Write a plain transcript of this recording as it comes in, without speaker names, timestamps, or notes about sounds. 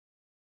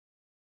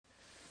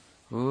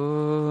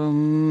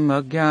Om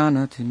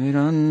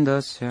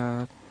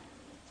Ajnanatimirandasya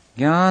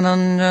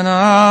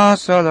Jnananjana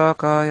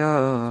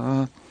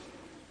Salakaya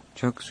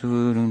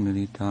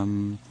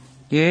Chaksurumilitam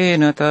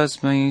Yena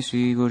Tasmai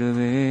Sri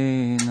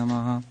Gurave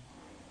Namaha.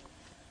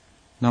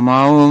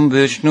 Namo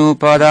Vishnu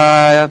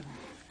Padaya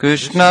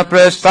Krishna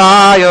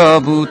Prestaya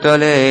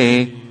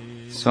Bhutale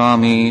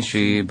Swami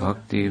Shri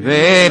Bhakti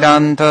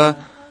Vedanta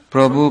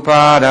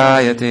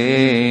Prabhupadaya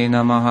Te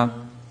Namaha.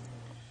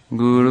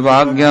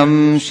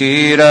 Gurvagyam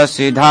Shira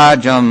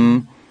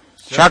Siddhajam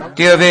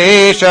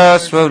Shakyavesha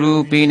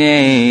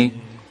Swarupine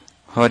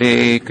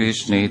Hare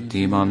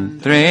Krishneti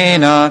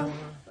Mantrena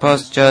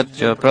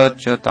Paschatya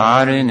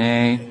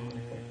Prachatarine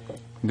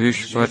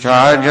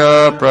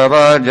Vishvacharya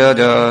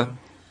Prabhajada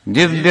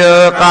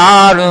Divya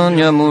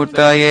Karunya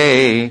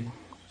Murtaye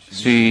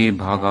Sri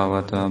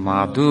Bhagavata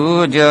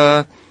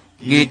Madhuja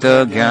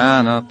Gita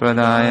Jnana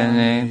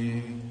Pradayane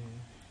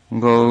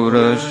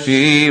Gaura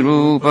Shri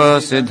Rupa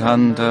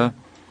Siddhanta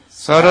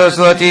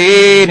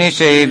Saraswati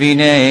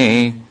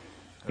Nishevine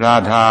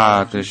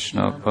Radha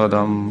Krishna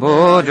Padam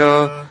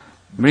Bhoja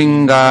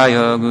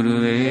Bringaya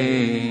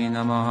Guruve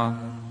Namaha.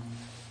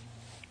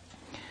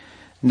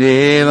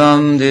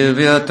 Devam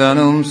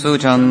Divyatanum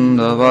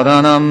Suchanda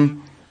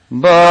Vadanam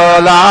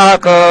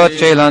Balaka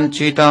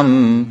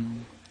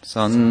Chelanchitam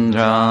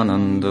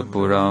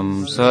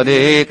Sandranandapuram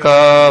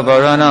Sadeka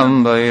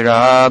Varanam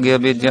Vairagya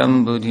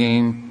Vidyam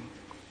Buddhim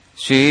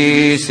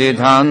Shri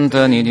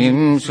Siddhanta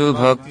Nidhim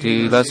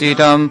Subhakti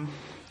Lasitam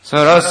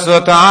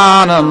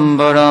Saraswatanam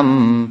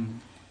Varam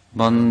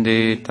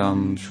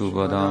Vandetam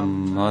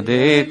Shubhadam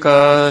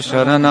Adeka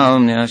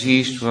Sharanam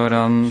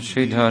Nyashishwaram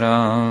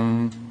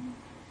Sridharam.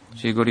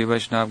 Shri Guru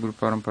Vaishnava Guru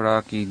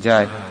Parampara Ki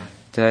Jai.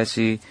 Jai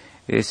Shri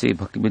A.C.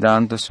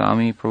 Bhaktivedanta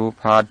Swami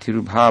Prabhupada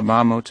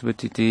Tirobhava Mahotsava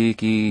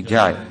Ki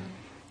Jai.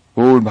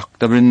 Gaur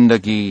Bhakta Vrinda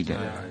Ki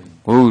Jai.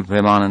 Gaur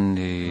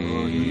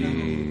Premanande.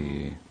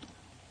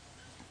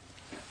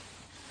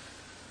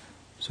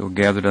 So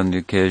gathered on the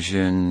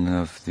occasion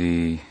of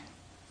the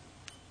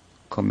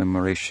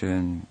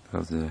commemoration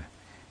of the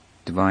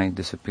divine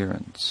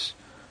disappearance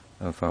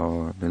of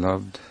our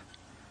beloved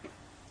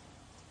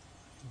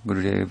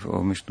Gurudev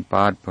O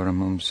Vishnupad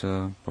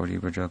Paramhamsa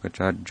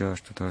Parivrajagacharya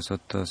Shtata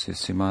Satta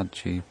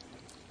Sissimadji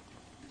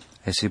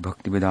A.C.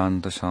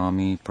 Bhaktivedanta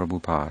Swami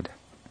Prabhupada.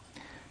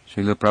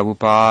 Srila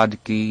Prabhupada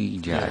Ki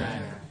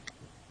Jai.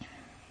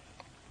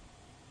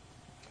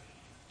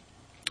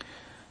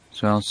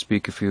 So I'll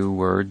speak a few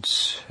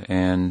words,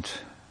 and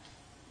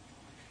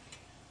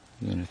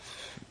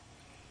if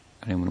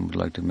anyone would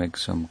like to make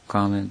some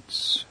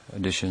comments,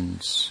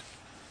 additions,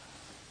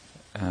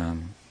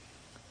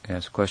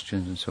 ask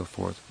questions and so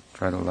forth,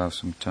 try to allow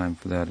some time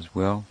for that as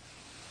well.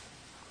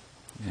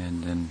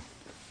 And then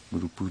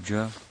Guru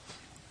Puja,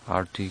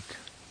 Artik,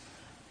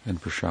 and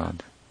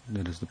Prasad.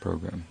 That is the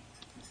program.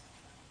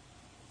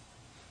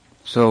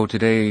 So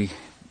today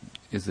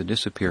is the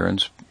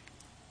disappearance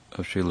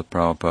of Srila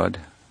Prabhupada.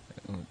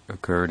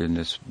 Occurred in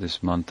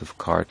this month of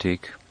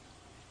Kartik,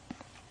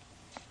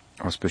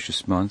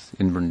 auspicious month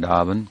in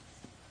Vrindavan,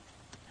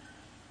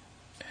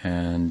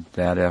 and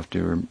that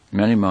after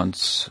many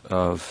months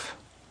of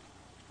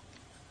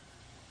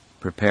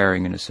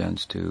preparing, in a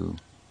sense, to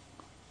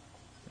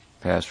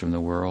pass from the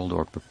world,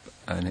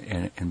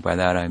 and by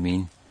that I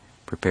mean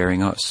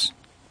preparing us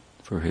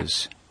for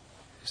his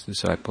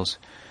disciples,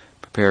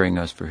 preparing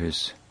us for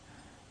his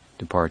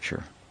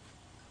departure.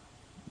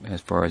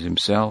 As far as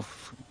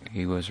himself,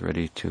 he was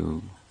ready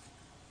to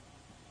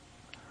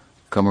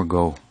come or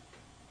go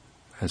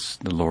as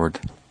the Lord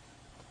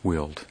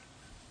willed.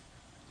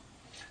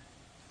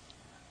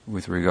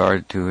 With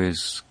regard to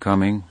his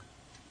coming,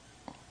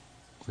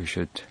 we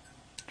should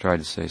try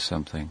to say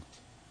something.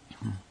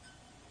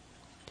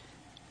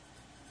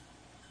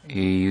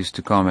 He used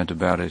to comment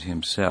about it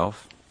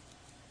himself,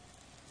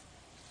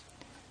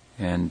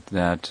 and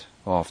that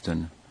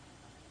often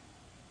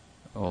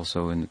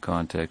also in the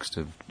context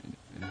of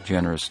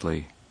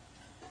generously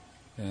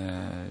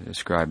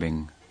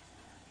describing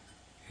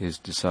his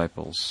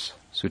disciples.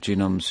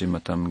 Suchinam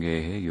simatam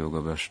gehe yoga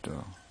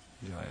vashto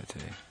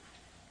jayate.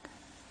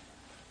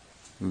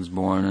 He was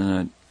born in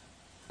a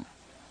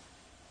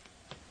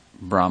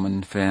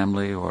Brahmin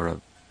family or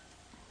a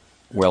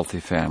wealthy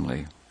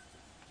family.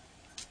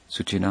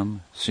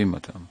 Suchinam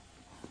simatam.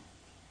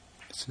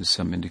 This is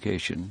some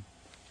indication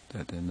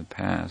that in the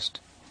past,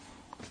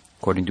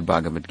 according to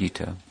Bhagavad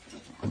Gita,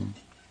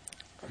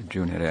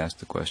 Arjuna had asked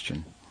the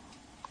question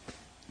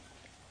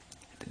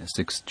in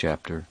the 6th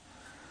chapter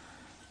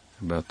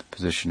about the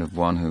position of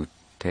one who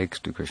takes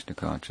to Krishna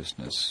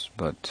consciousness,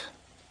 but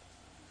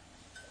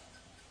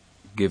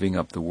giving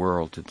up the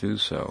world to do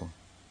so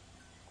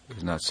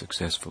is not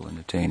successful in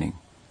attaining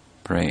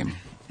prema.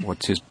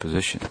 What's his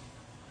position?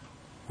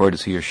 Where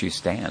does he or she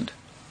stand?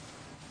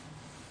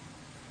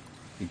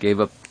 He gave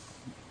up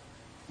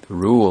the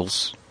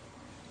rules,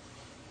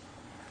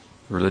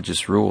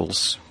 religious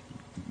rules,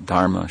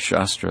 dharma,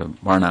 shastra,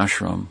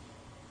 varnashram,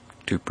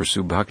 to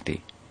pursue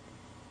bhakti.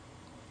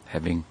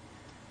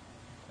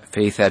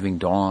 Faith having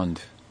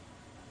dawned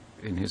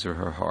in his or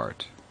her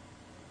heart.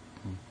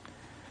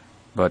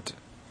 But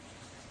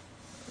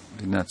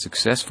they're not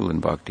successful in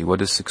bhakti.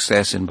 What is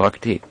success in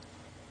bhakti?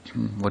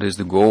 What is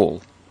the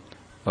goal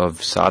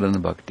of sadhana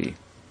bhakti,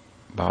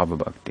 bhava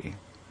bhakti?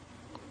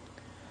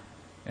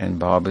 And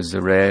bhava is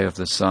the ray of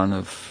the sun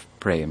of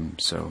prem.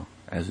 So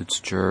as it's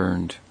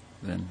churned,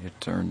 then it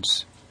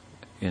turns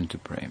into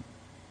prem.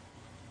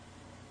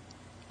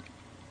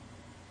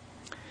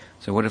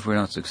 So what if we're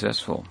not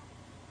successful?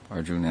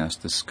 Arjuna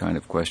asked this kind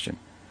of question.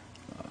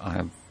 I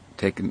have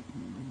taken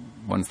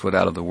one foot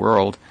out of the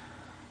world,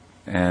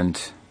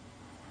 and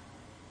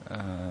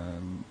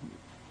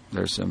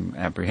there's some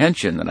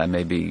apprehension that I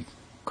may be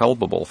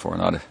culpable for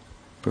not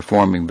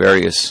performing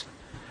various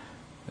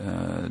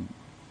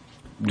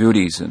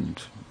duties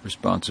and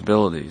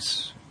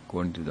responsibilities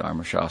according to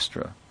Dharma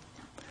Shastra.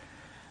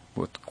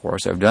 But of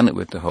course, I've done it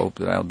with the hope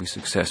that I'll be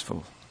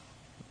successful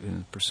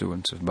in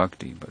pursuance of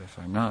bhakti. But if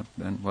I'm not,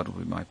 then what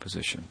will be my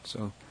position?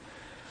 So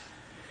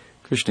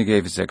Krishna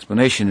gave his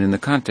explanation. In the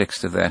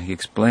context of that, he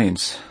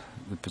explains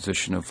the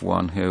position of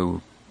one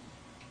who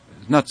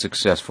is not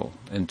successful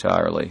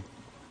entirely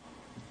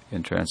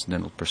in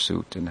transcendental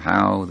pursuit, and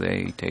how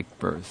they take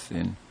birth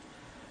in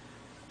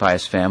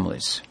pious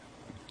families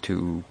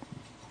to,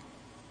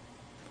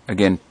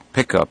 again,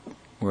 pick up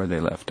where they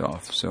left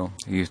off. So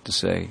he used to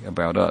say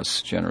about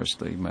us,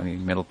 generously, many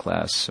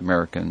middle-class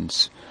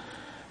Americans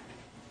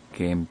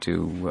came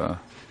to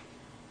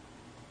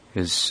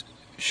his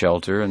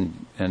shelter,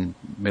 and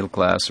middle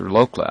class or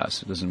low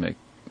class, it doesn't make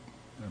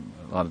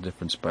a lot of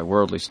difference by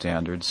worldly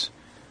standards.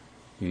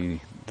 The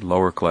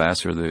lower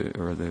class or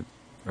the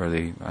I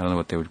don't know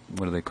what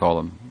do they call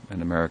them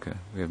in America?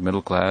 We have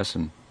middle class,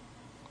 and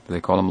do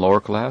they call them lower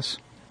class?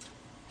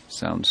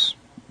 Sounds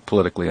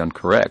politically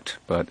incorrect,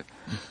 but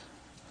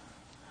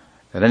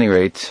at any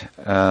rate,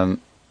 the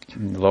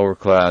lower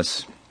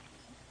class,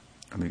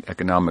 the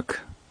economic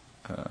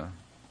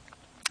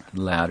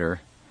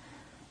ladder,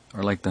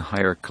 are like the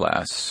higher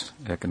class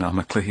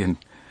economically in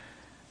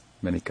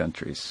many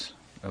countries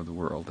of the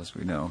world, as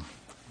we know.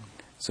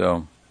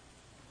 So,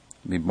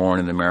 be born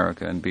in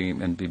America and be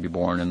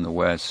born in the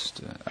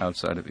West,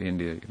 outside of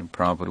India.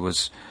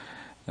 Prabhupada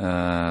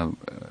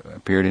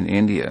appeared in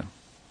India,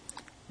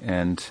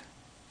 and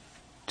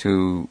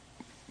to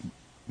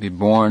be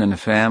born in a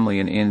family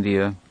in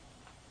India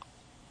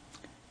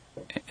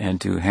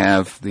and to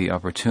have the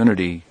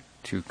opportunity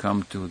to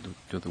come to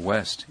the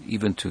West,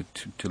 even to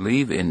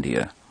leave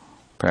India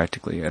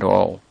practically at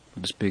all,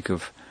 to speak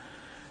of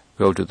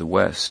go to the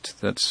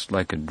West, that's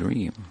like a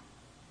dream.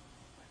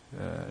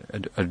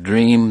 A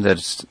dream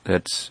that's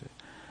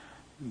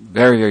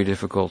very, very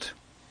difficult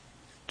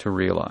to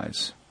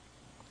realize.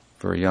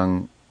 For a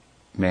young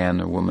man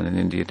or woman in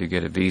India to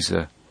get a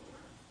visa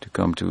to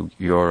come to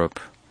Europe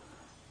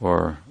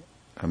or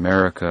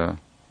America,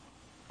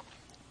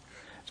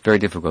 it's very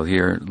difficult.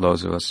 Here,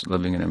 those of us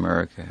living in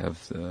America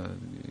have the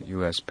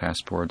U.S.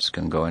 passports,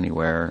 can go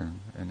anywhere,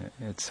 and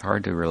it's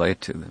hard to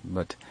relate to them.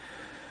 But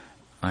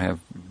I have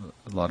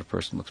a lot of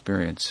personal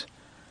experience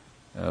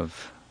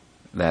of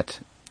that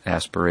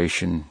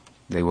aspiration.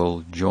 They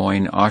will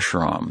join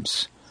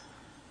ashrams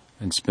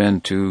and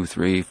spend 2,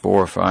 3,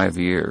 4, 5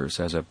 years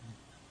as a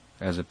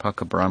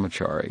Paka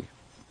Brahmachari,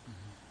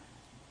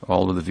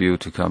 all with the view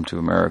to come to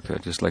America,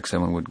 just like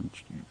someone would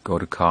go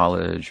to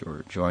college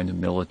or join the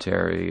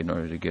military in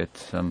order to get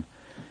some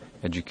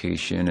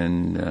education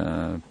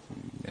and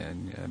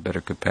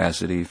better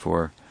capacity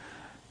for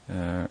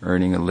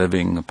earning a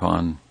living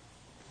upon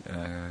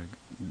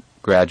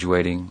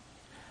graduating.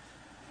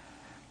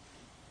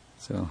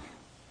 So,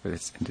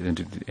 it's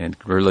and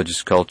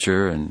religious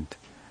culture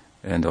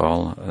and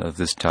all of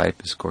this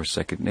type is, of course,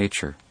 second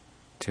nature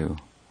to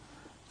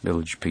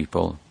village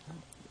people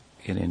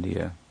in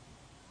India.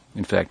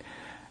 In fact,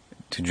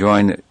 to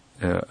join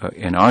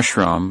an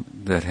ashram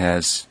that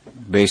has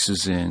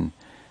bases in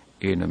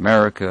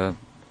America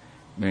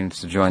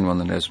means to join one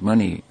that has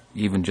money.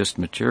 Even just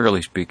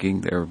materially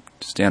speaking, their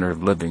standard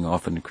of living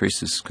often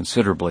increases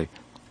considerably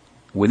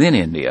within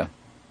India.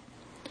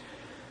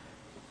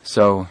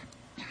 So,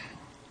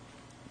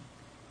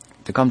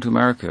 to come to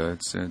America,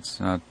 it's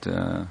not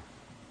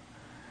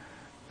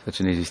such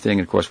an easy thing.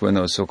 Of course, when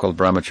those so-called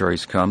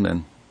brahmacharis come,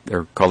 then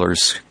their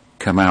colors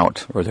come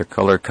out, or their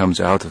color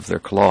comes out of their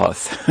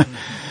cloth.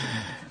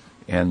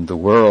 And the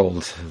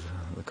world,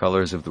 the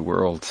colors of the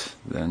world,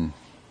 then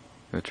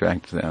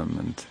attract them,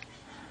 and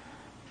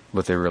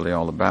what they're really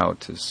all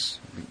about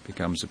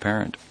becomes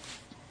apparent.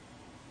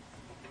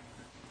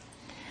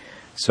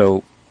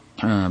 So,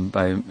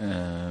 by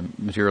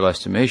material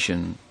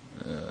estimation,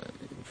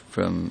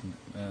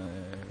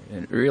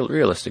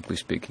 realistically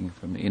speaking,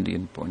 from the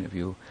Indian point of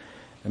view,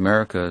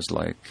 America is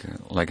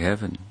like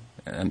heaven,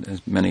 and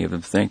as many of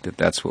them think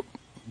that's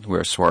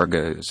where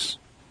Swarga is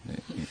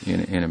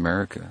in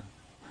America.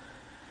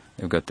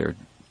 They've got their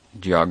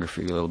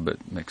geography a little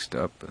bit mixed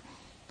up, but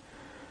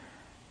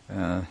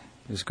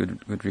there's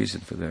good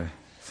reason for their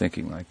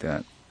thinking like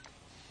that.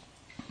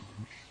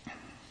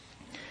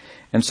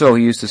 And so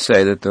he used to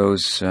say that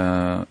those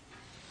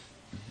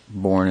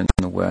born in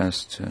the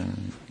West.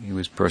 He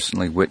was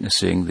personally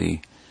witnessing the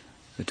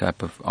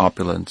type of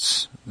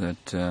opulence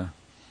that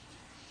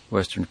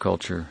Western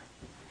culture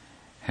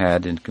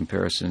had in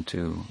comparison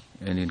to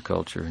Indian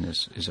culture in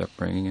his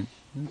upbringing.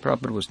 And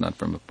Prabhupada was not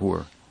from a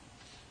poor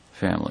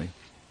family.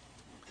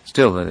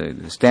 Still,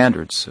 the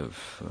standards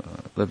of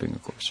living,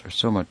 of course, are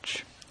so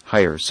much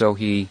higher. So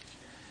he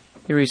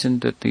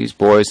reasoned that these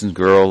boys and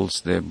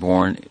girls, they're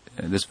born,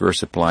 this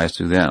verse applies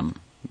to them.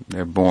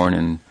 They're born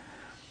in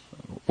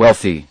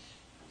wealthy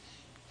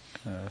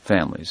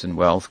families, and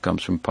wealth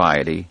comes from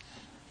piety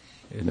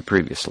in the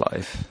previous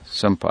life.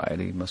 Some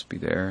piety must be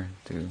there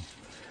to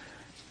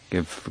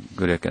give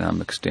good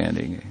economic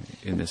standing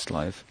in this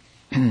life.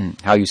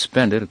 How you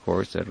spend it, of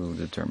course, that will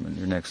determine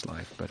your next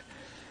life. But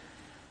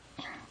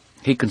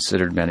he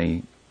considered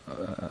many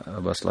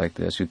of us like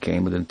this who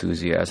came with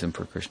enthusiasm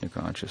for Krishna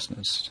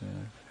consciousness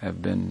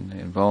have been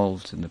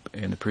involved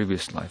in the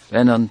previous life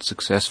and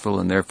unsuccessful,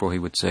 and therefore he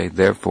would say,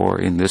 therefore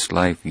in this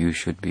life you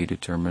should be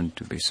determined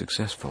to be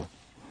successful.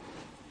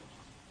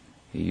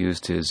 He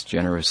used his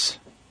generous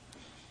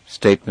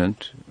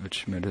statement,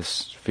 which made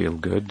us feel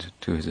good,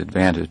 to his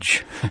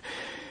advantage,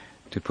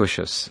 to push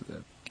us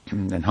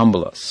and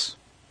humble us.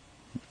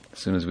 As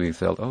soon as we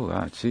felt,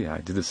 I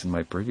did this in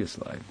my previous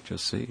life,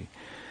 just see.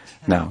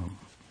 Now,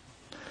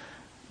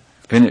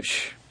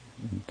 finish.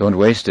 Don't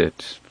waste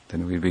it.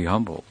 Then we'd be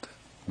humbled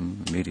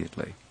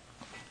immediately.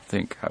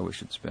 Think how we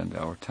should spend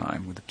our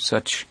time with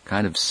such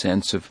kind of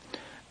sense of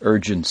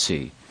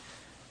urgency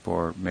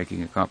for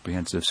making a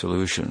comprehensive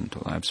solution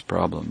to life's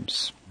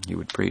problems. He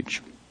would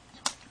preach.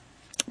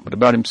 But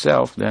about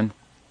himself, then,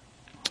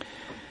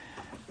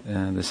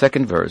 the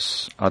second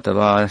verse,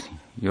 Atava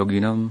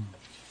yoginam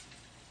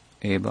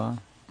eva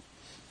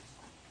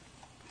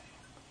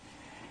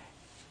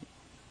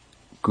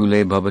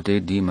kule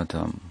bhavate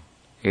dimatam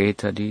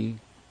etadi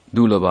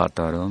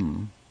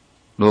dulabhataram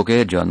loke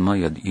janma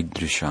yad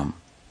idrisham.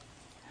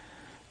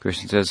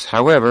 Krishna says,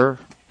 however,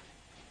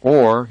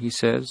 or, he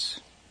says,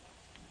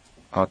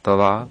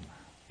 Atava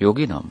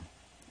yoginam.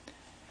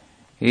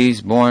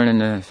 He's born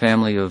in a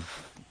family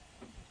of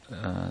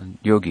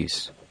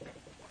yogis.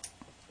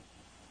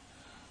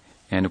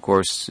 And of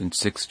course, in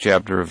 6th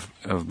chapter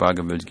of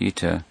Bhagavad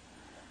Gita,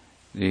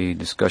 the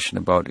discussion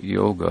about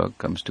yoga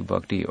comes to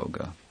bhakti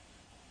yoga,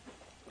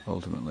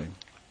 ultimately.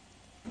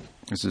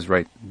 This is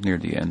right near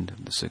the end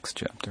of the 6th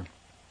chapter.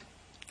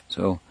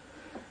 So,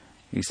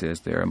 he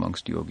says there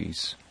amongst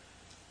yogis,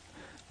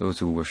 those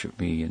who worship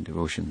me in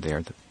devotion,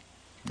 they're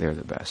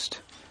the best.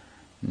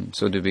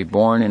 So to be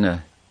born in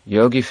a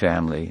yogi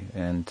family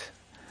and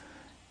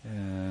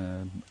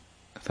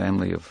a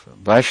family of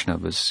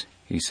Vaishnavas,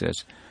 he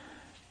says,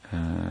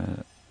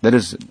 that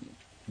is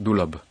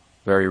dulabh,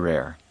 very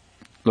rare.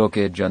 Loke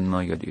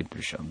janma yad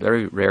idrisham,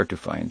 very rare to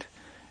find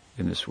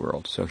in this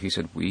world. So he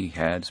said we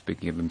had,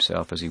 speaking of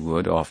himself as he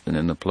would, often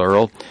in the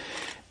plural,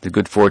 the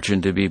good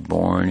fortune to be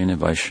born in a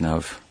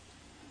Vaishnav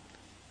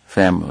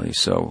family.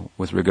 So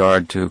with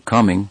regard to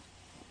coming,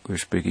 we're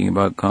speaking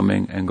about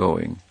coming and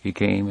going. He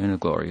came in a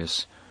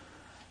glorious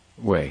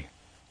way.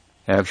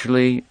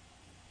 Actually,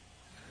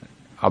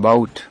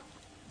 about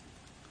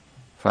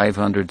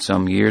 500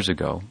 some years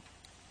ago,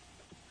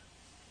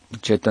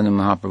 Chaitanya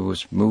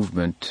Mahaprabhu's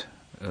movement,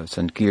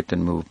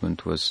 Sankirtan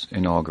movement, was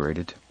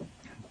inaugurated.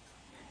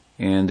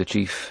 And the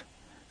chief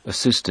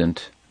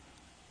assistant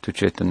to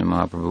Chaitanya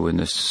Mahaprabhu in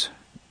this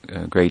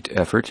great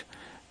effort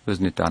was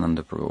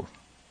Nityananda Prabhu.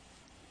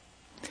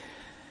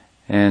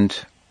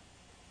 And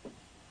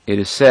it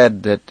is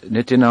said that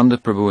Nityananda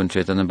Prabhu and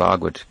Chaitanya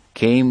Bhagavat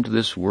came to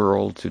this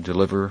world to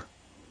deliver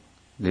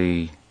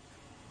the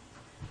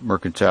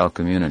mercantile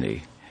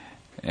community.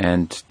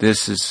 And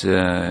this is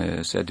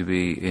said to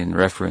be in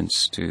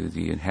reference to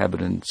the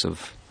inhabitants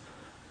of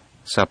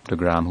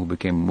Saptagram who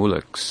became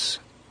mullaks.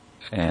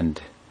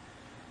 And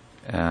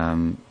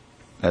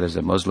that is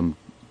a Muslim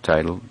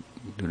title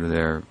due to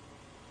their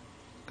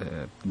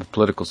the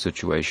political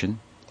situation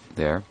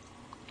there.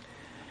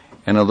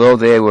 And although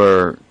they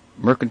were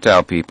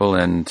mercantile people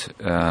and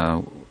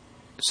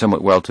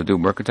somewhat well-to-do,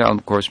 mercantile,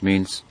 of course,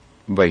 means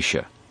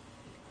Vaishya.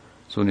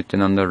 So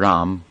Nityananda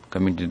Ram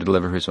coming to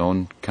deliver his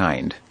own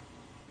kind.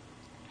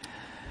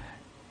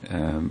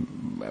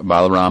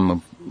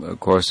 Balaram, of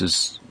course,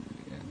 is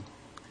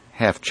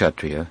half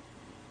Kshatriya,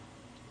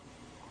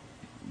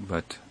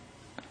 but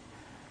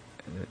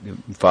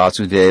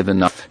Vasudeva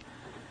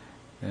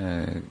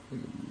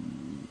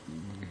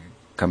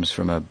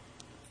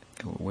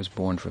was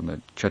born from a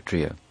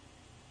Kshatriya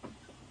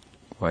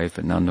wife,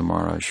 and Nanda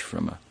Maharaj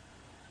from a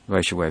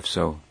Vaishya wife.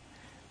 So,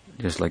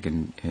 just like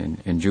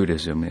in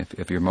Judaism,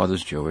 if your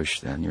mother's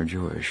Jewish, then you're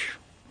Jewish.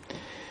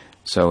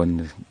 So in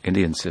the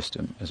Indian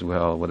system as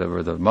well,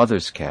 whatever the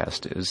mother's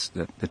caste is,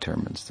 that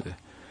determines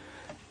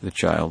the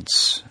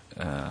child's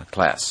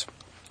class.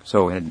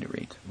 So at any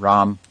rate,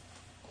 Ram,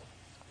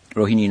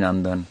 Rohini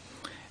Nandan,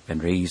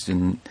 and raised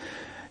in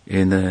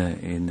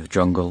the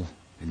jungle,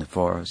 in the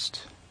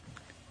forest,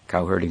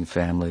 cowherding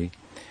family,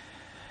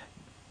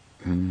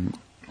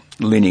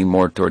 leaning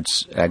more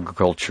towards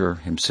agriculture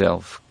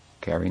himself,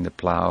 carrying the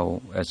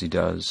plow as he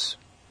does,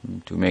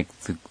 to make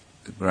the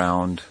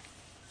ground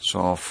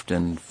soft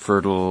and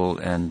fertile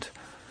and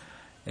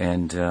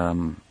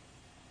the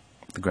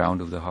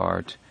ground of the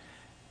heart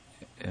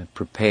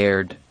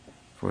prepared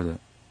for the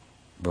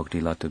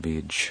Bhakti Lata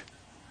Bij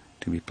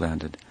to be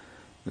planted.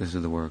 This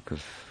is the work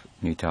of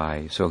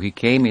Nitai. So he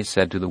came, he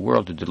said, to the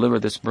world to deliver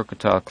this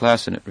Mercantile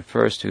class, and it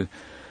refers to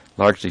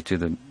largely to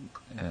the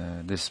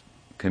this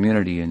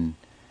community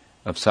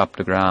of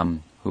Saptagram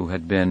who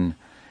had been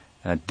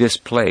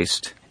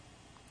displaced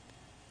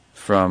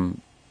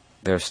from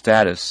their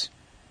status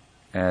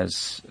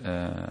as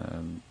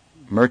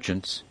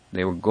merchants.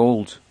 They were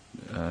gold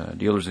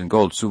dealers in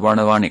gold.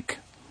 Suvarna Vanik.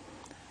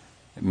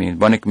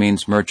 Vanik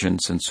means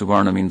merchants, and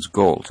Suvarna means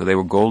gold. So they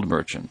were gold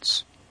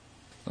merchants.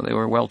 So they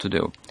were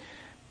well-to-do.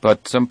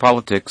 But some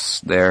politics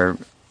there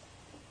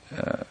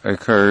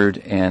occurred,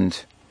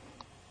 and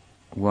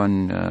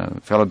one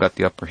fellow got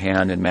the upper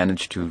hand and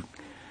managed to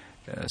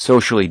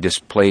socially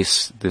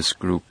displace this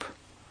group,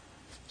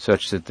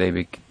 such that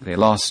they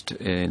lost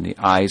in the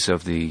eyes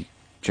of the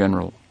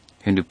general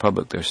Hindu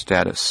public their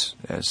status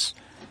as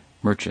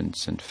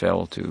merchants and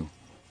fell to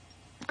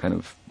kind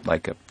of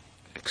like a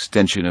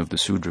extension of the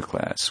Sudra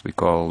class. We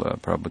call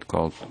Prabhupada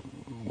called,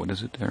 what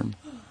is it term?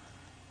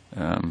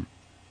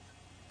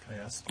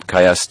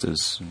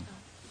 Kayastas,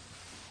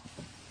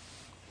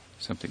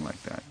 something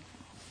like that.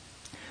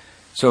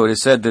 So it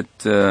is said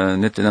that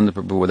Nityananda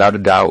Prabhu, without a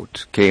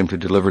doubt, came to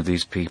deliver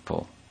these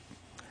people.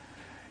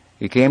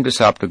 He came to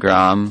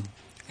Saptagram,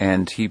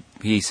 and it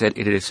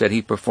is said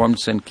he performed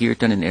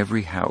Sankirtan in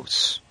every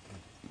house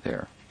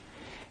there.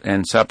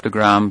 And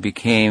Saptagram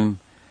became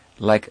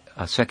like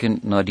a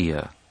second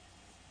Nadia,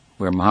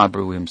 where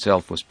Mahaprabhu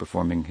himself was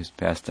performing his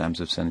pastimes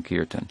of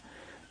Sankirtan.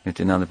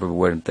 Nityananda Prabhu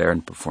went there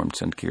and performed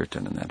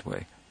Sankirtan in that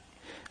way.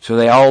 So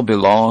they all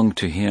belonged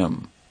to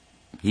him.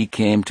 He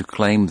came to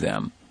claim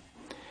them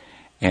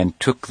and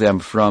took them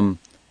from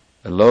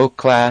a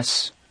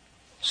low-class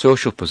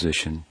social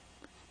position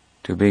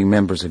to being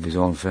members of his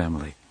own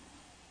family.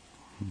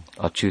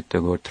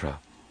 Achyuta Gotra.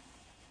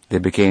 They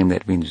became,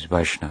 that means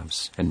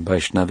Vaishnavas, and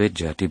Vaishnava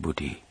Jati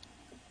Buddhi,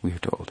 we are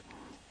told.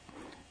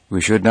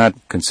 We should not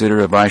consider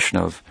a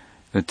Vaishnav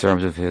in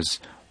terms of his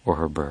or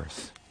her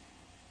birth.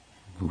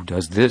 Who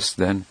does this,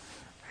 then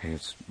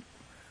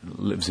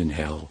lives in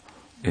hell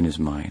in his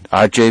mind.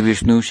 Arche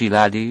Vishnu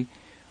Shiladi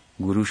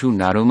Gurushu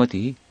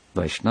Narumati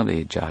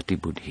Vaishnava Jati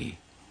Buddhi.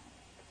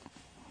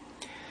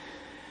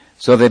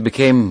 So they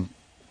became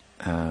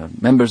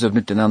members of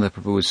Nityananda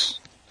Prabhu's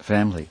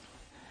family.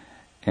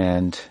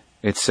 And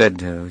it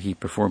said he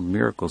performed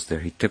miracles there.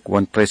 He took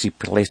one place, he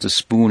placed a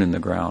spoon in the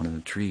ground, and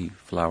the tree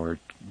flowered,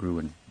 grew,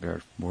 and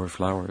bare more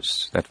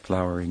flowers. That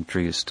flowering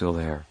tree is still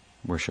there,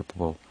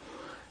 worshipable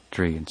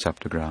tree in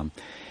Saptagram.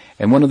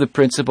 And one of the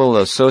principal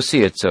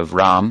associates of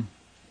Ram,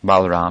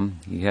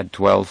 Balaram, he had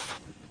 12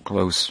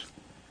 close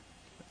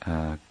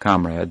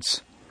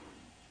comrades,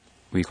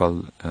 we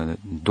call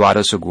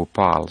Dwadasa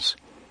Gopals,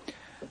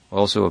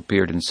 also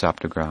appeared in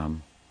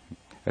Saptagram,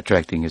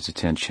 attracting his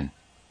attention.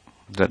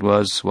 That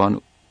was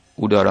one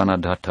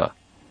Udaranadatta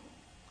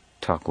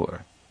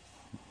Thakur.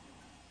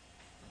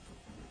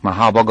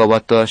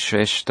 Mahabhagavata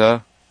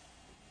Shrestha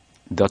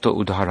Datta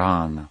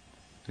Udharan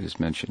is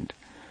mentioned.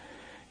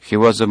 He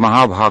was a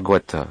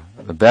Mahabhagavata,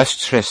 the best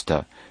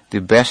Shrestha,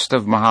 the best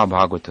of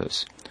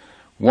Mahabhagavatas,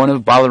 one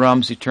of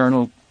Balaram's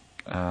eternal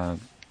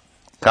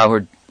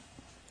cowherd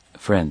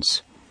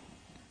friends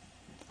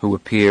who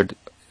appeared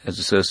as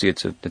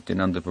associates of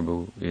Nityananda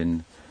Prabhu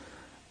in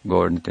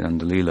Gaur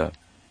Nityananda Leela.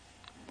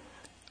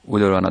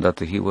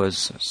 Udaranadatta, he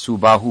was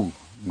Subahu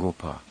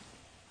Gopa.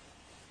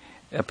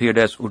 Appeared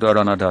as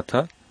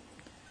Udaranadatta,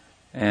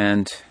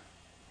 and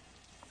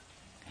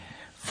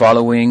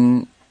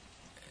following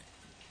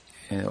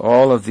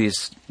all of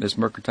this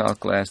mercantile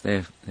class,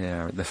 they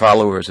are the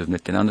followers of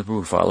Nityananda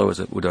Prabhu, followers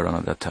of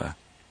Udaranadatta.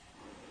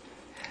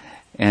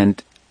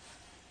 And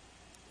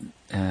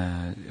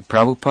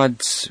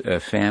Prabhupada's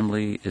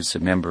family is a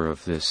member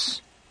of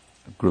this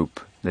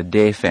group, the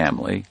Day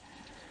family.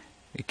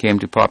 It came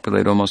to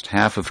populate almost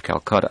half of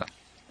Calcutta.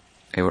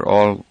 They were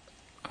all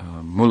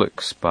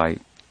mullaks by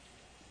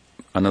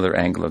another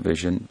angle of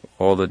vision,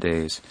 all the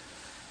days.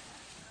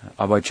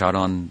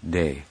 Abhaycharan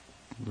Day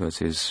was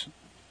his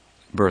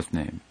birth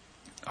name.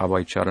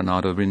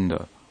 Abhaycharanada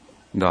Vrinda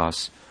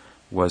Das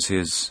was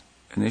his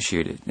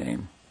initiated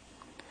name.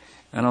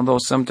 And although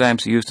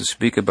sometimes he used to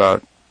speak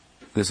about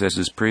this as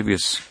his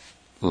previous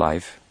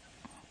life,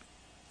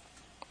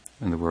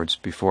 in other words,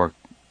 before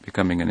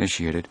becoming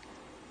initiated,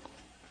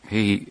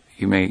 you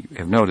may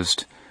have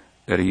noticed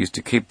that he used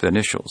to keep the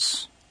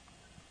initials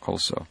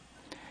also.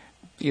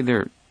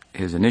 Either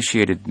his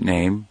initiated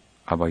name,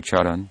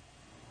 Abhaycharan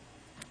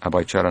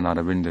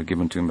Adavrinda,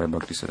 given to him by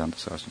Bhaktisiddhanta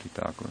Saraswati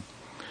Thakur,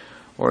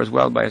 or as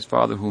well by his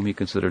father, whom he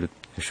considered a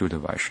Shuddha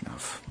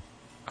Vaishnav,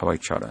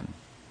 Abhaycharan.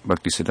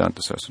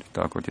 Bhaktisiddhanta Saraswati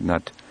Thakur did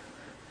not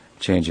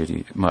change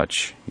it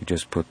much. He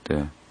just put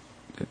the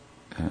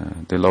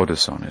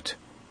lotus on it.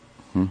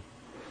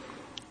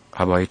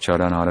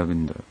 Abhaycharan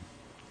Adavrinda.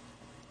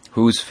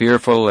 Who's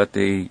fearful at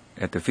the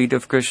feet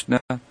of Krishna?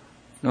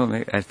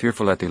 No,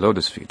 fearful at the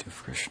lotus feet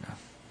of Krishna.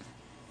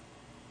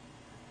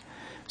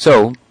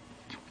 So,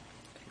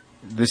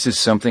 this is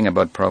something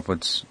about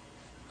Prabhupada's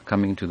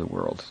coming to the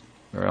world.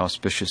 Very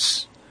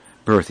auspicious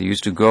birth. He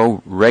used to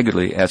go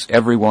regularly, as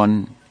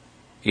everyone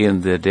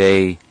in the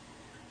day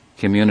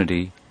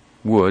community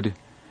would,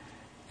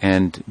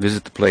 and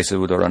visit the place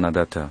of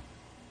Udaranadatta.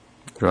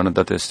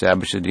 Udaranadatta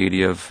established the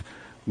deity of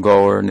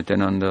Gaur,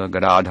 Nityananda,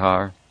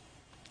 Gadadhar,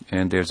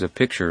 and there's a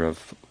picture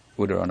of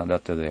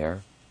Udaranadatta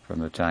there from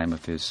the time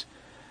of his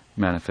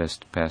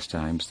manifest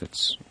pastimes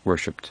that's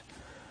worshipped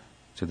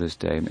to this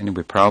day.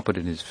 Anyway, Prabhupada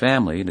and his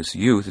family, in his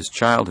youth, his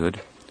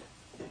childhood,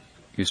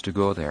 used to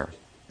go there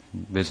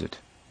and visit.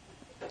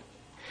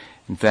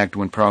 In fact,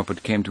 when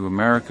Prabhupada came to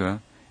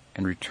America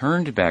and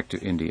returned back to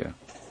India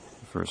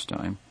the first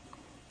time,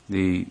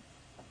 the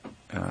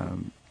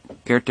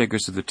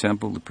caretakers of the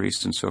temple, the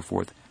priests and so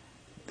forth,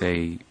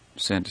 they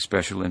sent a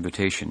special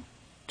invitation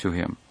to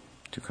him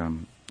to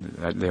come.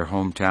 Their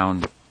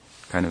hometown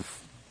kind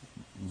of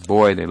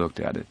boy, they looked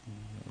at it.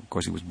 Of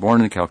course, he was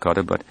born in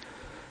Calcutta, but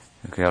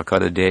the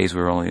Calcutta days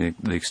were only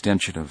the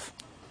extension of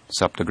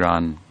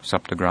Saptagram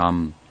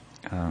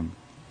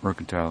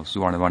mercantile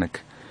Suvarnavanik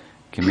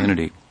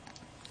community.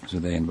 So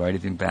they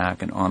invited him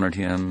back and honored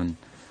him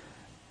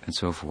and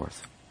so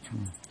forth.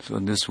 So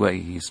in this way,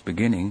 he's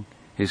beginning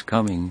his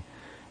coming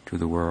to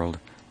the world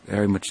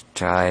very much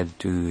tied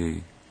to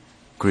the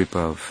grip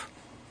of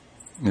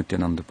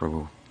Nityananda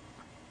Prabhu,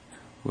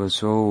 who was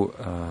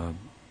so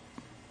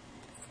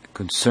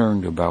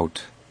concerned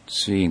about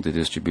seeing the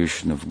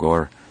distribution of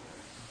Gaur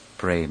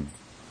Prem.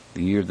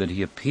 The year that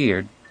he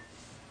appeared,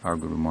 our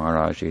Guru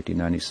Maharaj,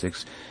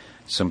 1896,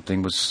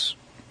 something was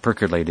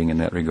percolating in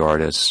that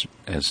regard, as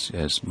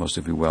most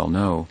of you well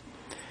know,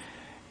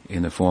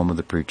 in the form of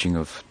the preaching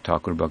of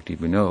Thakur Bhakti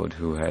Vinod,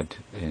 who had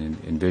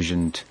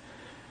envisioned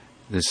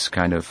this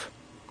kind of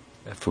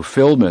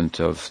fulfillment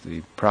of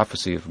the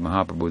prophecy of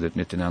Mahaprabhu that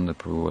Nityananda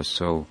Prabhu was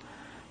so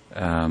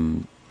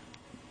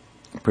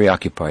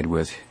preoccupied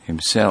with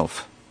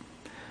himself.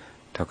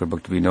 Thakur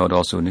Bhakti Vinod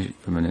also,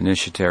 from an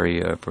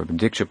initiatory, from a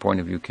Diksha point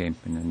of view, came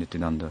in the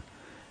Nityananda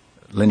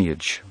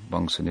lineage,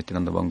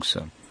 Nityananda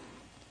Vamsa.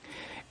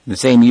 In the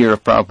same year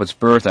of Prabhupada's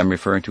birth, I'm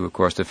referring to, of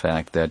course, the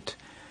fact that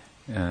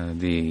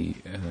the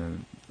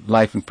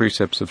Life and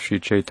Precepts of Sri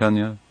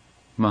Chaitanya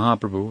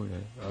Mahaprabhu,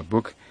 a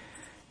book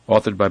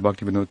authored by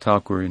Bhaktivinoda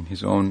Thakur in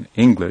his own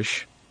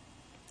English,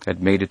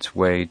 had made its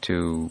way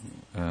to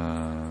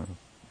the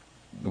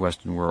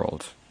Western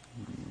world.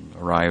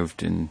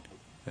 Arrived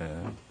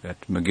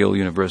at McGill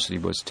University,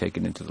 was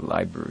taken into the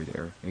library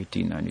there,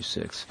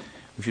 1896.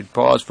 We should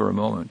pause for a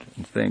moment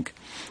and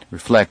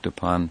reflect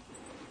upon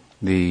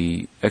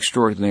the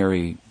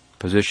extraordinary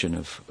position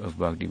of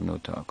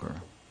Bhaktivinoda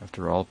Thakur.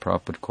 After all,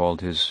 Prabhupada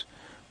called his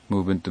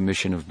movement the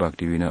mission of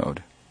Bhakti Vinod,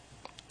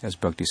 as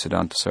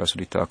Bhaktisiddhanta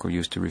Saraswati Thakur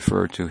used to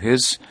refer to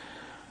his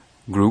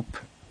group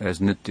as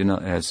Bhakti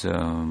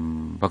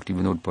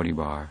Vinod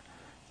Parivar,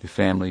 the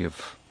family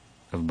of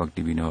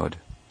Bhakti Vinod.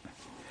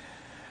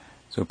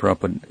 So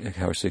Prabhupada, of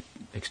course,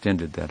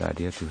 extended that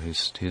idea to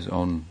his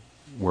own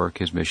work,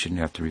 his mission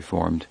after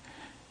reformed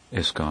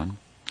ISKCON.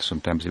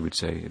 Sometimes he would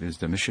say it is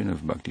the mission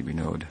of Bhakti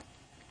Vinod.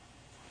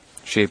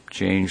 Shape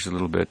changed a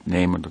little bit,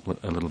 name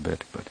a little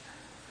bit, but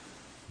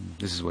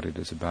this is what it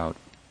is about.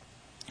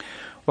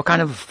 What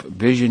kind of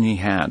vision he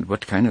had,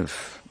 what kind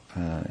of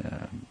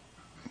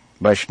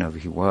Vaishnava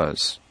he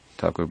was,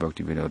 Thakur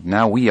Bhakti Vinod.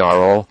 Now we are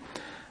all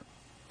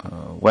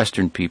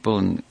Western people,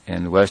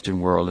 and the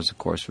Western world is, of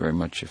course, very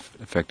much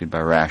affected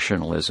by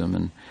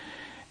rationalism,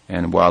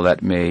 and while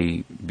that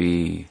may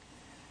be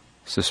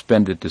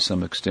suspended to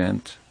some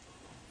extent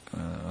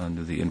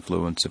under the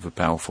influence of a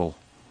powerful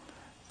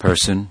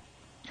person,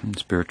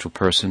 spiritual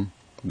person,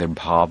 their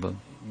bhava,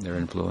 their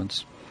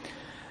influence,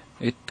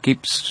 it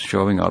keeps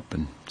showing up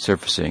and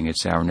surfacing.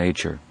 It's our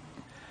nature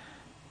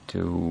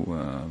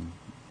to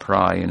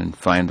pry in and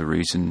find the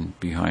reason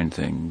behind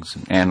things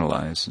and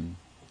analyze and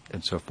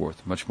so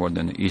forth, much more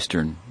than the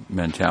Eastern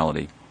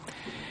mentality.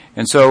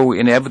 And so,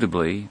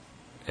 inevitably,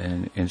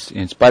 and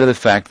in spite of the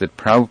fact that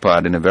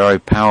Prabhupada, in a very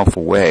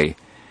powerful way,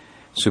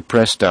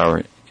 suppressed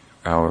our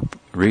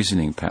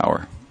reasoning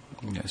power,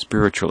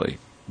 spiritually,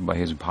 by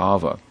his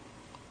bhava,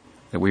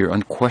 that we are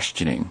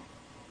unquestioning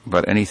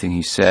about anything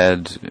he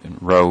said and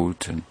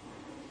wrote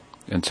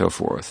and so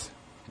forth,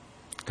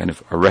 kind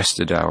of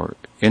arrested our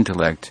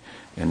intellect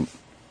and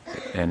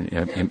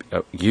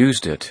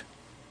used it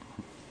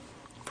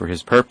for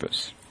his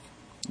purpose.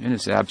 In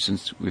his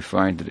absence, we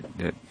find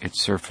that it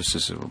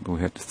surfaces.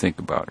 We have to think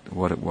about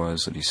what it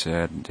was that he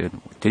said. Did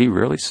he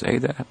really say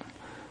that?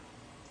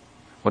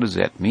 What does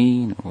that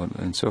mean?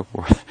 And so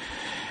forth.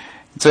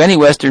 So any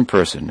Western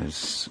person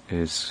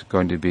is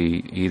going to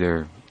be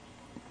either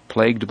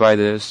plagued by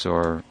this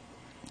or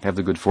have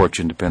the good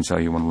fortune, depends how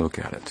you want to look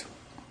at it.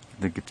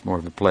 I think it's more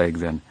of a plague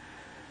than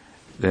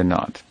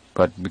not.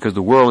 But because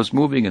the world is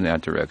moving in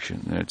that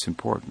direction, then it's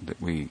important that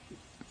we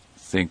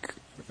think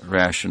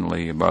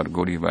rationally about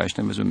Gaudiya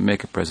Vaishnavism and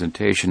make a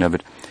presentation of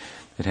it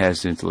that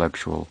has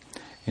intellectual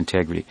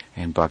integrity.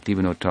 And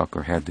Bhaktivinoda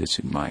Thakur had this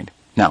in mind.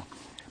 Now,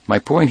 my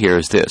point here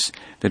is this,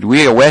 that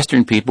we are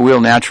Western people,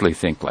 we'll naturally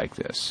think like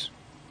this,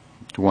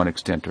 to one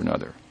extent or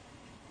another.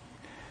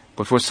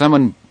 But for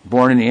someone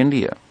born in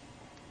India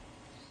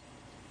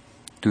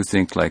to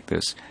think like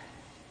this,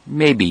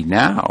 maybe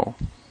now,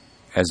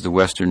 as the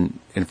Western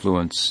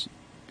influence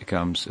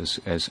becomes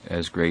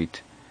as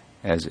great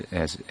as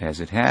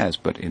it has,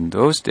 but in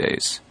those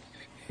days,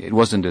 it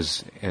wasn't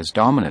as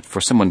dominant for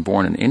someone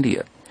born in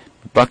India.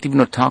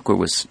 Bhaktivinoda Thakur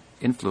was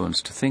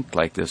influenced to think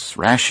like this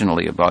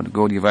rationally about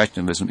Gaudiya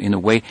Vaishnavism in a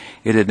way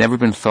it had never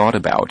been thought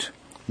about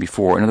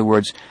before. In other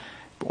words,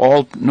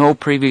 no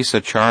previous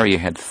acharya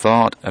had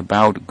thought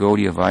about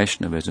Gaudiya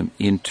Vaishnavism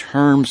in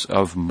terms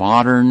of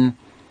modern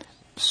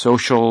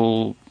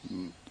social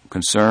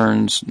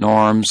concerns,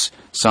 norms,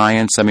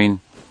 science. I mean,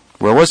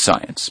 where was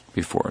science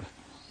before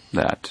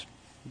that?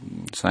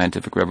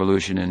 Scientific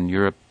revolution in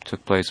Europe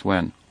took place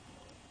when?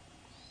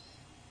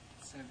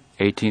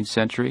 18th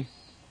century?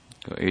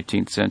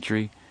 18th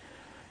century.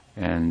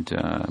 And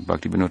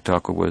Bhaktivinoda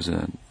Thakur was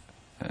a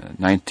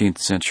 19th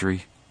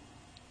century,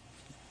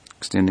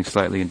 extending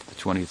slightly into the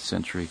 20th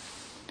century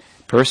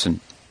person.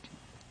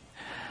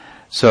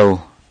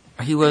 So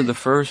he was the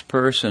first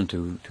person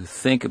to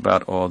think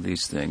about all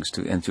these things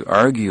and to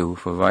argue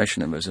for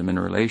Vaishnavism in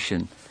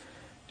relation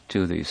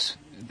to these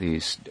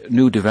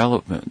new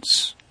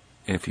developments,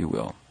 if you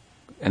will.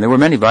 And there were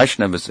many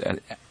Vaishnavas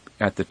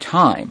at the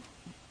time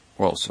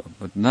also,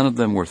 but none of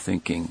them were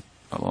thinking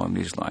along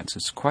these lines.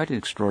 It's quite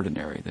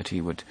extraordinary that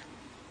he would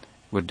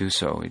do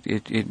so.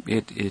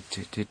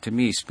 It to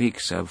me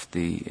speaks of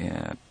the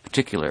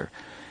particular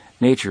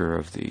nature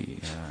of the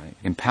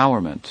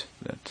empowerment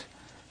that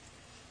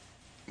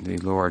the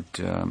Lord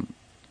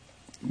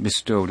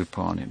bestowed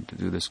upon him to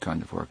do this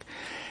kind of work.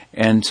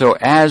 And so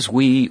as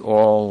we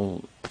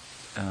all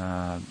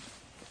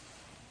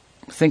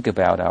think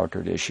about our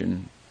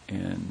tradition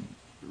in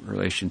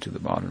relation to the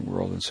modern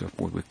world and so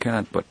forth, we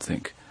cannot but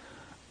think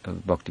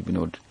of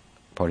Bhaktivinoda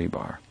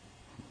Paribar.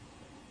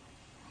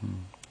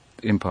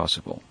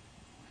 Impossible.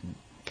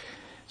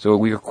 So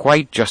we are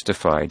quite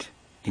justified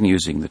in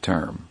using the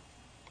term.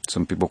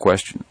 Some people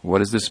question,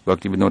 what is this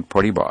Bhaktivinoda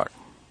Paribar?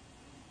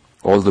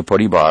 All the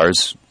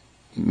Paribars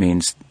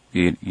means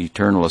the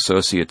eternal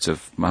associates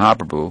of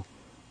Mahaprabhu.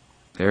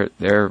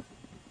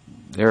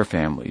 Their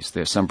families,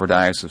 their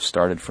sampradayas have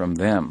started from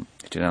them.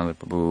 Nityananda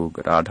Prabhu,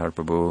 Gadadhar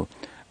Prabhu,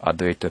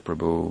 Advaita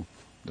Prabhu,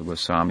 the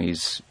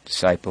Goswamis,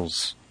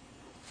 disciples,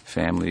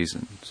 families,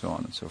 and so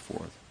on and so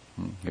forth.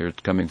 Here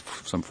it's coming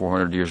some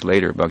 400 years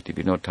later,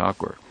 Bhaktivinoda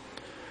Thakur.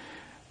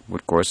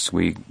 Of course,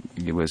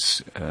 he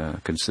was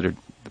considered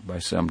by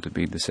some to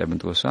be the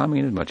seventh Goswami,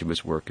 and much of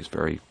his work is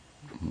very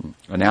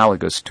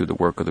analogous to the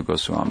work of the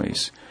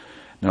Goswamis.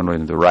 Not only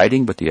in the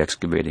writing, but the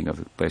excavating of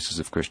the places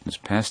of Krishna's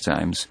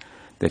pastimes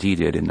that he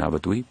did in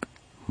Navadvip,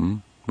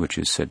 which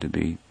is said to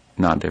be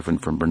not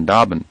different from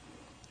Vrindavan.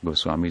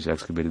 Goswamis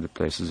excavated the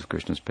places of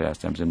Krishna's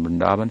pastimes in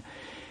Vrindavan.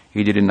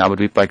 He did in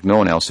Navadvip like no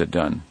one else had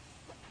done.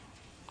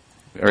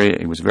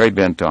 He was very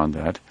bent on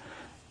that,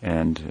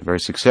 and very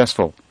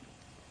successful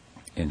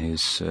in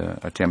his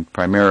attempt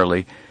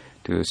primarily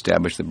to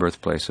establish the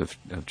birthplace of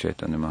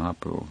Chaitanya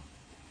Mahaprabhu.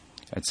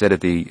 I'd said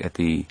at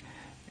the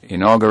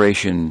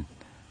inauguration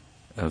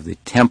of the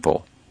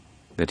temple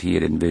that he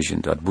had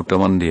envisioned, Adbhuta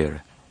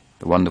Mandir,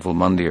 the wonderful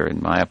mandir in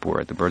Mayapur,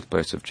 at the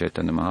birthplace of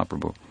Chaitanya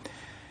Mahaprabhu.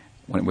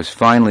 When it was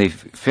finally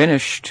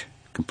finished,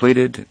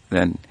 completed,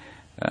 then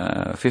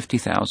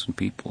 50,000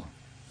 people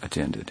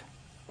attended.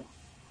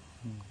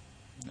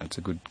 That's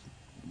a good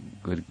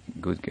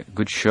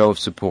show of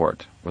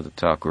support for the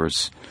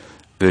Thakur's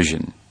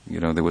vision. You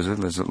know,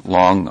 there's a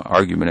long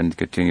argument, and it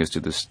continues to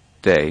this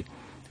day.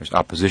 There's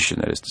opposition,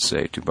 that is to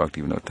say, to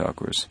Bhaktivinoda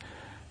Thakur's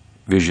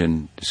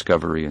vision,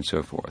 discovery, and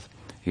so forth.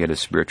 He had a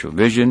spiritual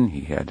vision.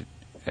 He had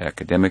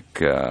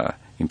academic,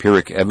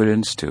 empiric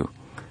evidence to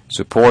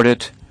support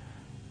it,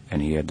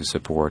 and he had the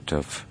support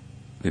of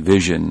the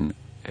vision,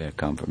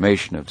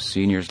 confirmation of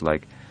seniors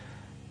like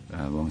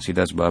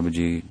Vamsidas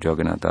Babaji,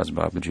 Jagannath Das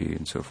Babaji,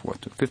 and so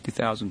forth. So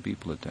 50,000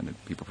 people attended,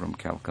 people from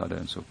Calcutta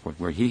and so forth,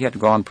 where he had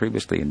gone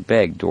previously and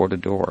begged door to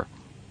door,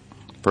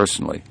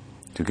 personally,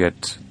 to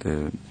get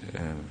the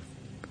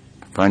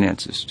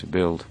finances to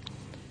build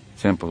a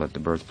temple at the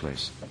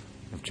birthplace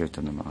of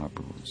Chaitanya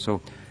Mahaprabhu.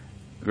 So,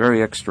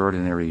 very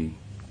extraordinary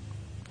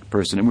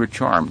person, and we're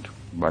charmed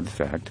by the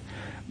fact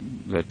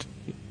that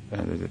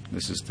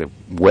this is the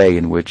way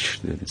in which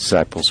the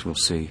disciples will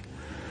see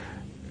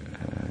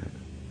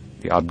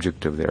the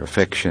object of their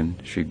affection,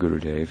 Sri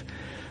Gurudev,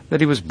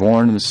 that he was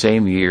born in the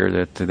same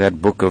year that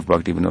book of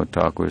Bhaktivinoda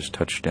Thakur's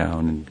touched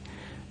down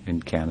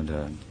in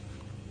Canada.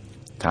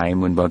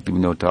 Time when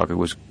Bhaktivinoda Thakur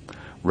was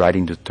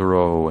writing to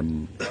Thoreau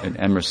and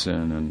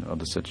Emerson and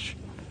other such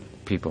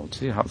people.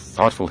 See how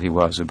thoughtful he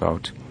was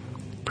about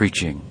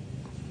preaching,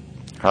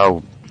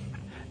 how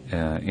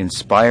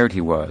inspired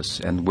he was.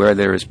 And where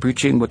there is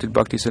preaching, what did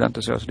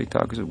Bhaktisiddhanta Saraswati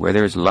Thakur say? Where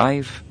there is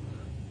life,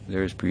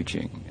 there is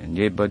preaching. And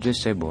ye bhaje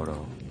se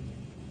boro.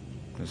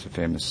 There's a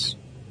famous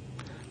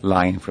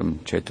line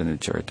from Chaitanya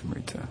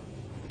Charitamrita.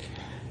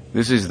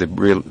 This is the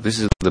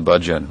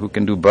bhajan. Who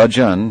can do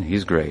bhajan,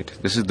 he's great.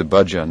 This is the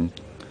bhajan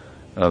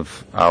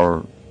of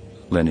our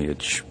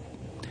lineage.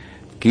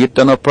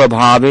 Kirtana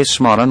prabhave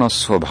smarana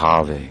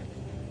swabhave.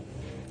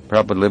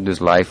 Prabhupada lived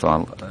his life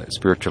on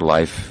spiritual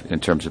life in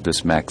terms of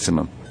this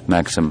maxim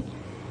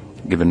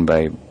given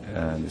by.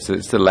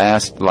 It's the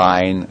last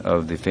line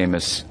of the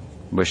famous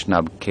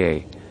Vaishnava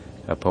Ke,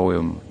 a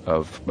poem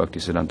of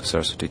Bhaktisiddhanta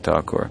Saraswati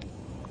Thakur,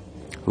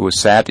 who was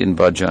sat in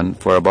bhajan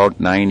for about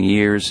 9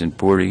 years in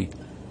Puri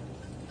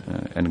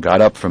and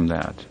got up from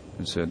that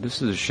and said,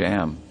 "This is a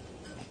sham.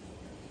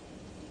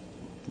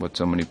 What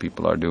so many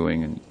people are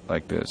doing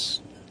like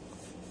this."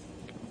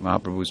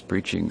 Mahaprabhu was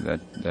preaching that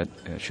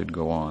should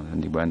go on,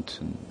 and he went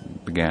and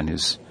began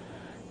his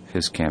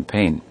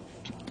campaign.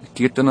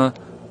 Kirtana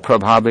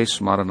prabhave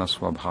smarana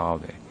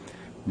swabhave.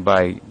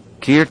 By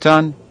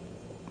kirtan,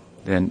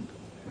 then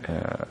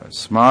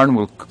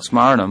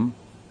smaranam,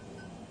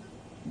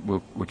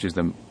 which is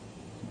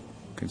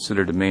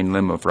considered the main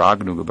limb of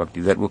Raganuga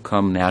Bhakti, that will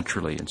come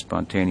naturally and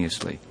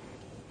spontaneously.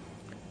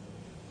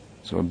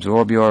 So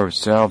absorb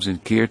yourselves in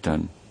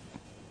kirtan.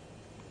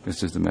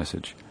 This is the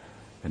message.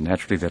 And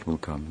naturally that will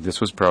come. This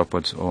was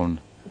Prabhupada's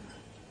own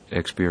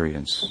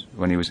experience.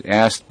 When he was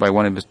asked by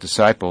one of his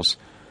disciples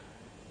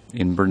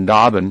in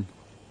Vrindavan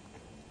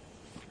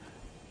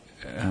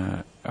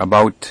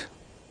about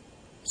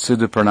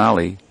Siddha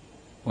Pranali,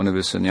 one of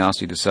his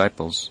sannyasi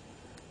disciples,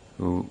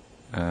 who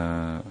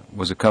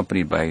was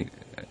accompanied by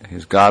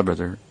his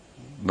godbrother,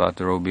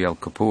 Bhatta Robi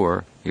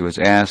Kapoor, he was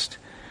asked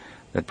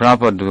that,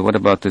 "Prabhupada, what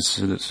about this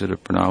Siddha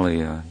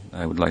Pranali?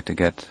 I would like to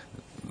get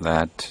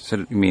that."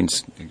 It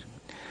means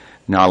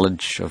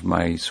knowledge of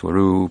my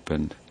swarup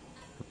and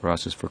the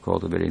process for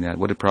cultivating that.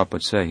 What did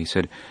Prabhupada say? He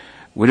said,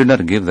 "We do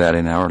not give that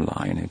in our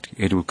line.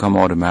 It will come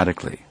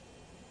automatically.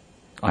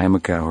 I am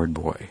a cowherd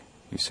boy,"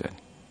 he said.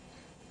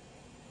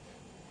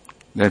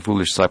 That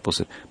foolish disciple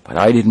said, "But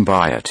I didn't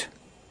buy it.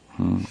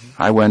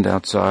 I went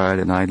outside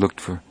and I looked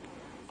for,"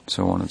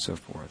 so on and so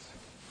forth.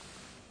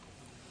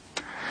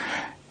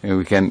 And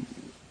we can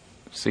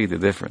see the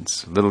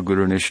difference. Little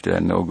Guru Nishta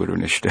and no Guru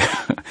Nishta.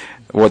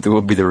 What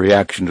will be the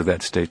reaction to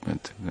that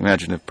statement?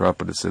 Imagine if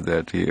Prabhupada said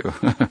that to you.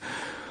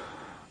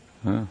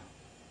 Huh?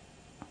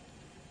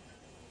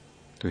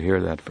 To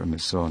hear that from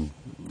his own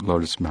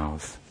lotus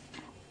mouth.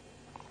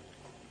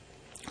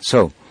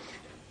 So,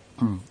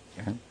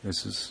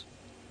 this is,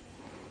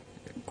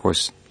 of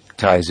course,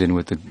 ties in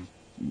with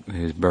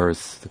his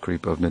birth, the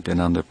Kripa of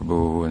Nityananda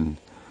Prabhu and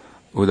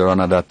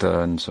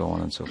Udaranadatta and so on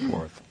and so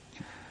forth.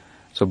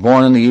 So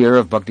born in the year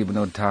of Bhakti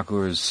Vinod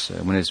Thakur's,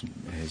 when his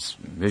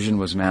vision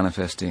was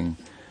manifesting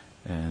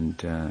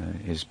and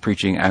his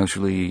preaching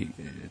actually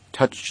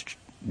touched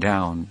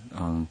down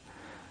on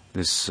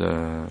this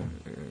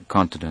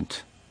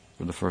continent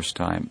for the first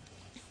time.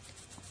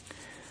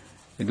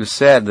 It was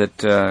said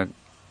that, of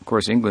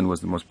course, England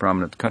was the most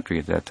prominent country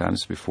at that time.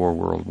 This is before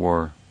World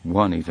War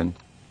I even.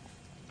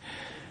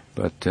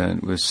 But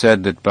it was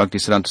said that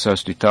Bhaktisiddhanta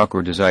Saraswati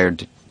Thakur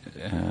desired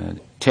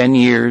 10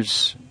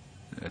 years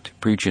to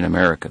preach in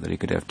America, that he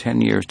could have 10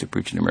 years to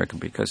preach in America,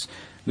 because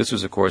this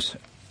was, of course,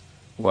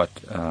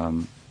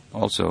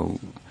 also,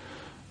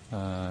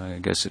 I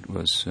guess it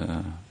was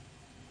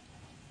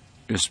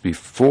just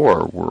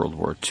before World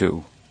War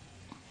II,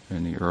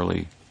 in the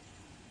early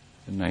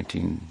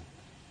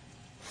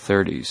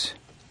 1930s,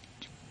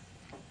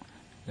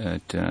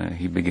 that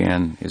he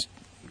began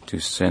to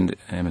send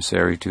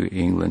emissary to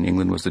England.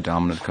 England was the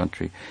dominant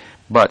country.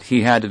 But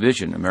he had a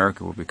vision.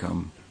 America would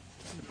become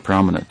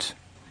prominent.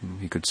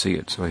 He could see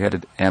it. So he had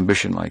an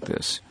ambition like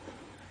this.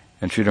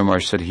 And Sridhar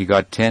Maharaj said he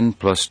got 10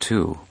 plus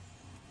 2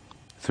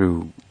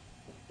 through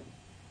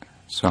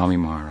Swami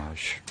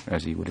Maharaj,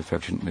 as he would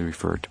affectionately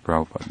refer to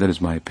Prabhupada. That is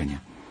my opinion.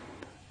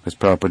 Because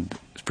Prabhupada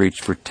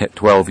preached for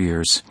 12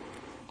 years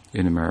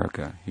in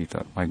America. He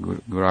thought,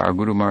 our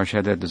Guru Maharaj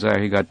had that desire.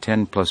 He got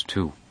 10 plus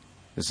 2.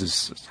 This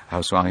is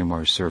how Swami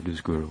Maharaj served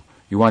his Guru.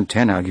 You want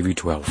 10, I'll give you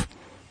 12.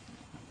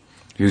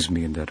 Use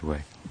me in that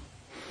way.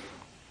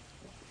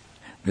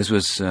 This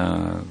was,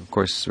 of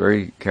course,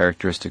 very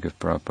characteristic of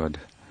Prabhupada.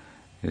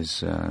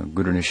 His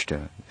Guru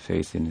Nishta,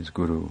 faith in his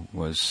Guru,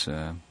 was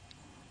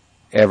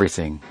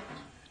everything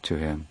to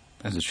him,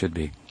 as it should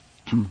be.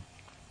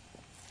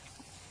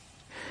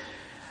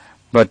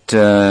 But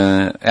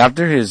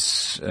after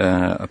his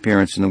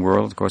appearance in the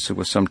world, of course, it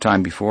was some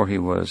time before he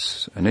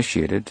was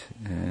initiated.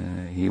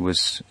 He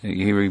was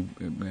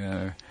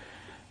born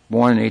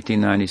in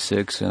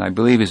 1896, and I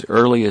believe his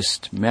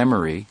earliest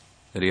memory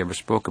that he ever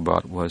spoke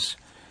about was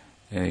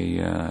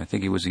I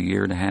think he was a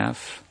year and a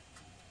half,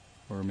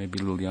 or maybe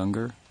a little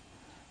younger,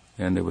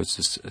 and there was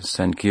this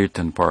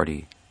Sankirtan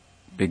party,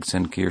 big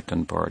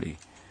Sankirtan party.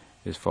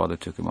 His father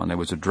took him on. There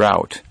was a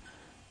drought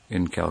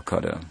in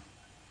Calcutta,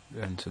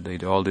 and so they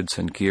all did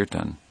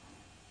Sankirtan,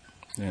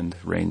 and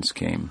rains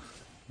came.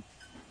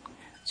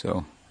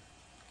 So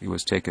he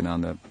was taken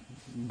on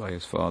by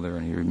his father,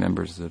 and he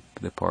remembers the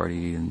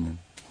party and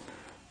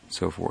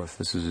so forth.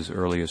 This is his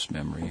earliest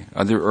memory.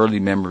 Other early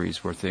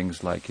memories were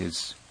things like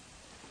his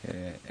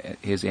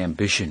his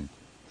ambition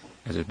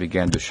as it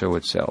began to show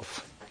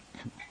itself.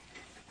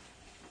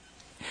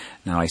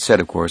 Now, I said,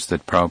 of course,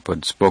 that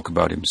Prabhupada spoke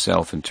about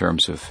himself in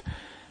terms of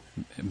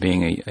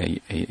being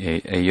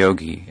a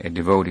yogi, a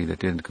devotee that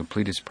didn't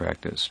complete his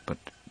practice, but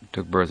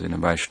took birth in a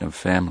Vaishnava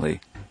family.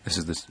 This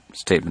is the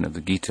statement of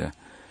the Gita,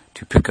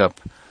 to pick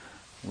up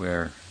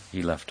where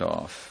he left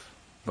off.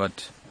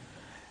 But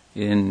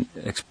in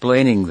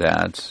explaining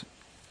that,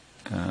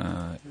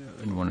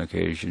 on one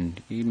occasion,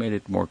 he made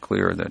it more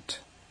clear that,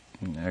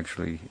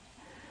 actually,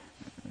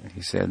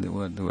 he said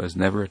that there was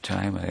never a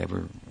time I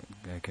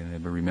can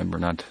ever remember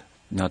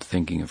not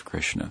thinking of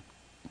Krishna.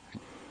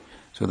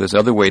 So there's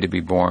other way to be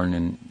born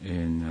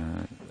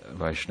in a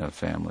Vaishnava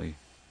family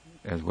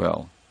as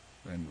well,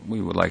 and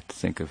we would like to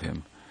think of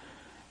him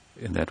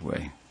in that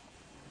way.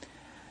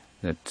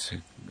 That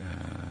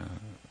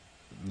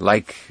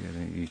like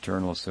the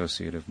eternal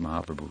associate of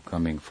Mahaprabhu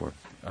coming for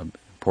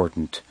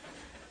important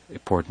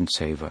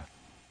seva.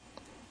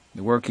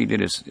 The work he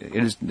did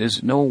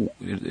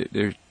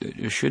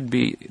there should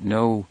be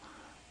no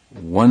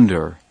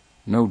wonder,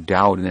 no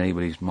doubt in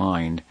anybody's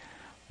mind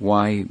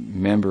why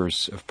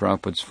members of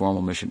Prabhupada's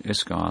formal mission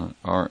ISKCON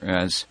are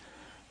as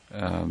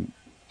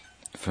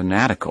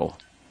fanatical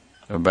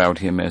about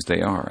him as they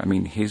are. I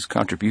mean, his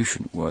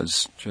contribution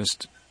was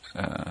just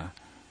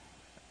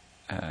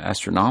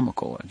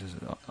astronomical, just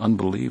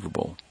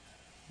unbelievable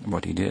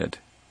what he did.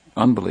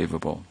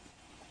 Unbelievable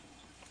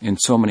in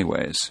so many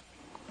ways.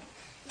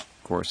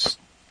 Of course,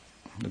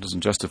 it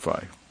doesn't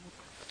justify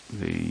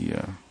the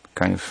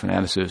kind of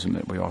fanaticism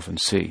that we often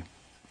see.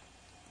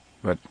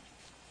 But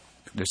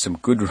there's some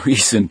good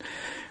reason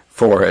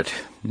for it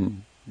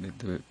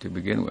to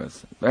begin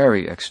with.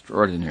 Very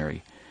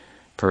extraordinary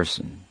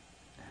person.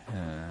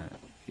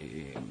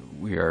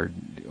 We are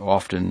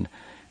often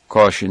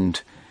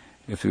cautioned,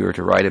 if we were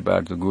to write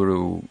about the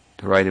Guru,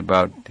 to write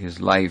about his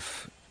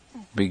life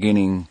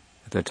beginning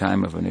at the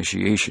time of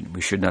initiation.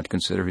 We should not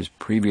consider his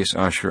previous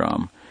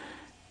ashram,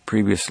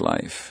 previous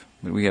life.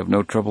 But we have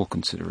no trouble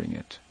considering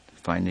it,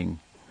 finding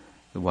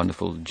the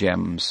wonderful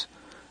gems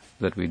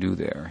that we do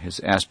there. His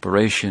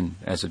aspiration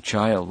as a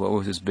child, what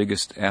was his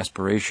biggest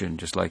aspiration?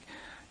 Just like,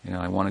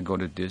 I want to go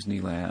to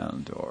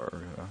Disneyland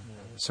or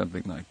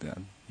something like that.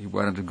 He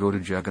wanted to go to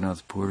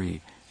Jagannath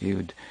Puri. He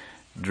would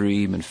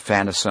dream and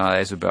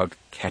fantasize about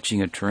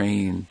catching a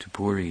train to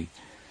Puri.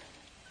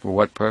 For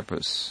what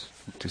purpose?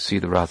 To see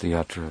the Rath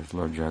Yatra of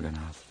Lord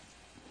Jagannath.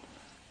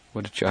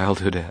 What a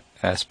childhood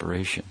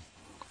aspiration.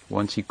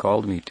 Once he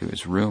called me to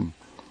his room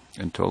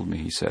and told me,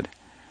 he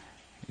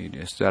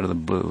just out of the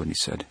blue, and he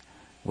said,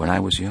 when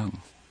I was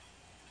young,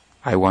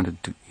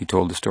 he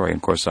told the story, and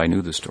of course I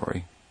knew the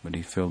story, but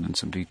he filled in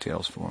some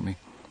details for me.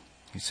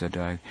 He said,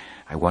 I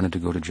wanted to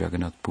go to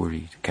Jagannath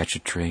Puri to catch a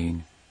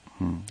train.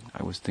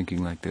 I was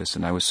thinking like this,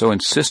 and I was so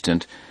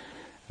insistent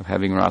of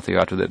having Rath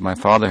Yatra that my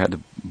father had to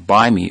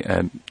buy me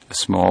a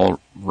small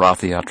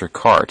Rath Yatra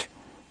cart.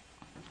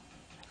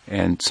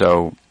 And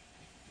so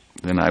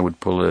then I would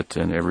pull it,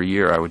 and every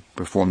year I would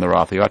perform the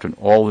Rath Yatra, and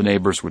all the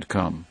neighbors would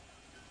come,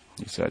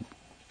 he said.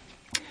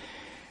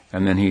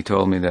 And then he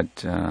told me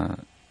that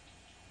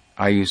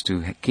I used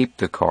to keep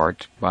the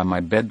cart by my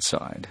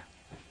bedside,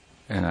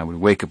 and I would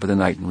wake up in the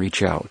night and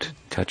reach out,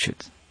 touch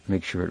it,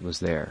 make sure it was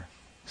there,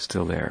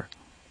 still there.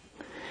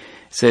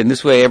 He said, in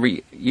this way,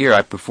 every year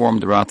I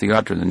performed the Rath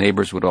Yatra, and the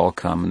neighbors would all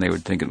come, and they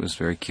would think it was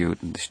very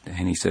cute.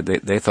 And he said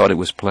they thought it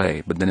was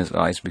play, but then his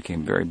eyes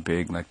became very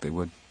big, like they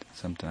would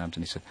sometimes,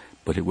 and he said,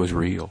 but it was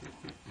real.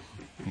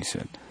 He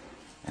said,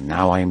 and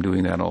now I am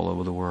doing that all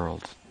over the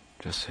world.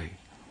 Just see.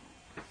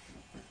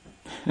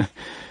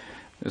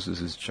 This is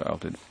his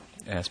childhood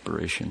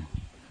aspiration.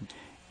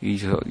 He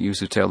used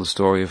to tell the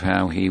story of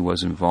how he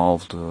was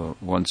involved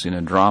once in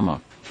a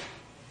drama,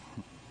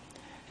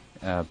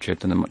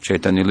 Chaitanya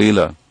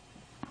Leela,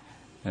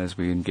 as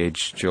we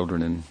engage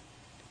children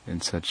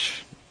in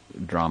such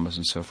dramas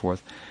and so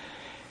forth.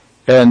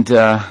 And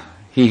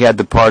he had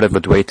the part of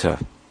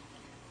Advaita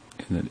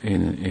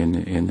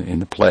in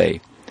the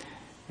play.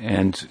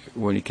 And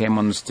when he came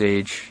on the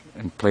stage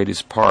and played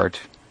his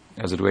part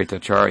as Advaita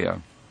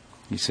Acharya,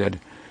 he said,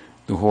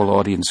 the whole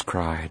audience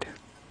cried.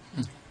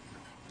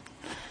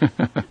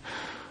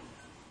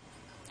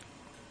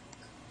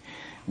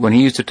 When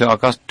he used to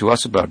talk to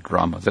us about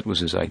drama, that was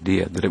his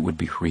idea, that it would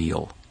be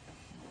real.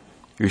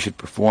 You should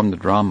perform the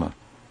drama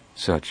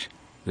such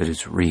that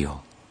it's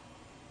real.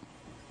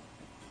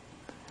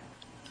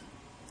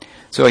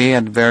 So he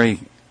had a very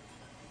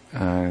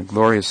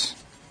glorious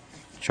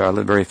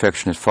childhood, very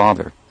affectionate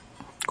father,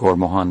 Gaur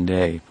Mohan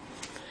Dey,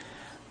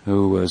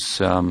 who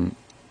was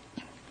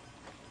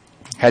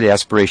had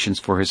aspirations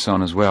for his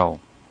son as well.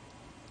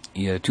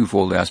 He had a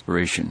twofold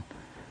aspiration,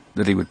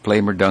 that he would play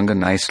mridanga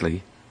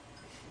nicely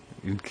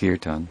in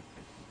kirtan,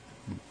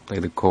 play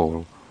the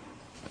khol,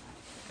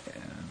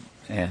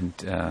 and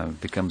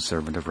become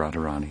servant of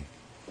Radharani.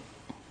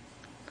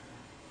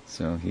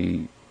 So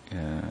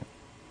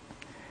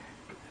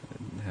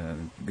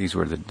these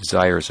were the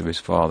desires of his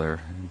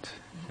father,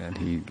 and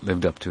he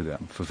lived up to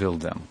them,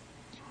 fulfilled them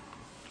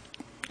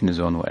in his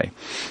own way.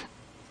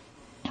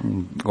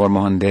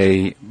 Gormohan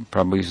Day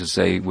probably used to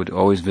say, would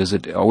always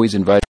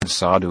invite a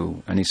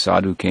sadhu. Any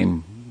sadhu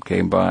came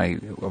by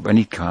of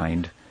any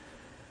kind,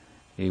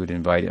 he would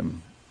invite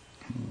him.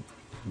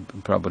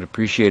 Prabhupada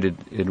appreciated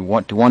it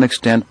to one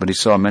extent, but he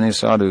saw many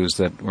sadhus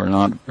that were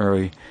not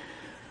very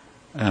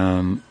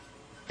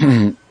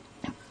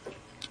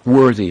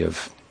worthy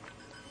of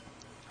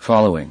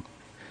following.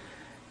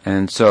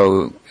 And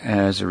so,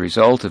 as a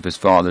result of his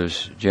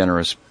father's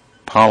generous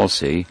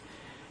policy,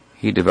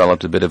 he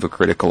developed a bit of a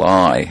critical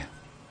eye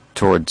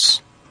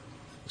towards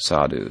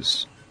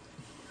sadhus.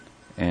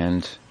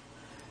 And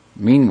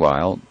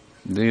meanwhile,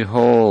 the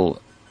whole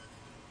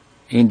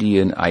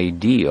Indian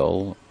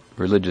ideal,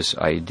 religious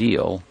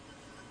ideal,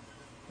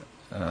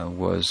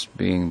 was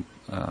being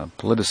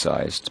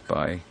politicized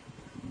by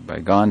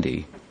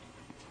Gandhi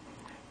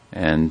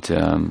and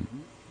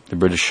the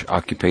British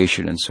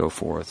occupation and so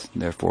forth.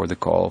 Therefore, the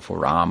call for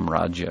Ram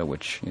Rajya,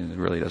 which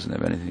really doesn't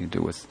have anything to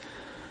do with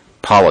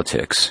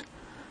politics.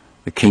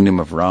 The kingdom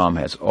of Ram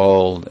has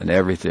all and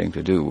everything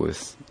to do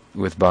with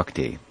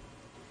bhakti.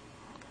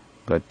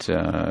 But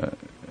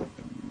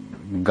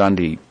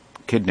Gandhi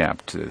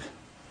kidnapped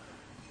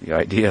the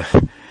idea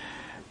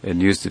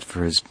and used it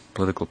for his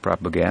political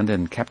propaganda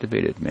and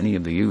captivated many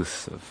of the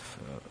youth of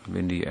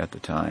India at the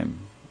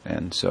time.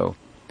 And so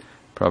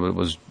Prabhupada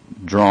was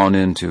drawn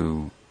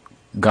into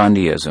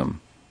Gandhiism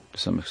to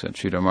some extent.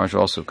 Sridhar Maharaj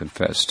also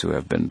confessed to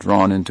have been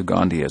drawn into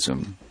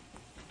Gandhiism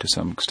to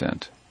some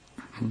extent.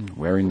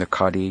 Wearing the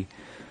khadi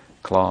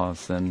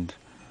cloth, and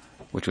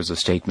which was a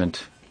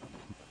statement,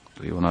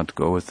 we will not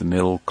go with the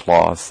mill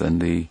cloth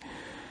and the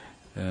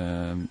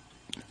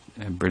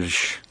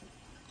British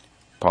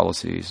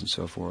policies and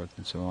so forth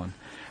and so on.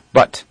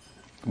 But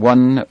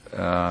one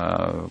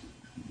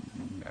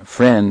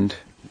friend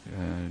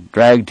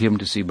dragged him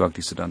to see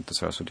Bhaktisiddhanta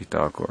Saraswati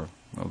Thakur.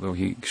 Although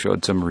he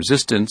showed some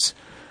resistance,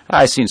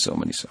 I've seen so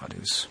many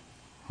sadhus.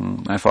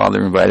 My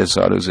father invited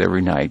sadhus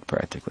every night,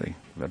 practically.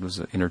 That was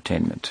the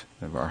entertainment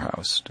of our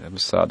house, to have a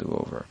sadhu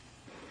over.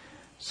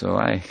 So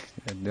I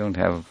don't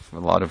have a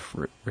lot of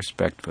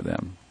respect for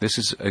them. This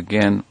is,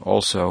 again,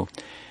 also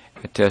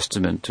a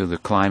testament to the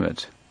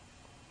climate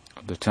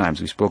of the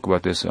times. We spoke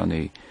about this on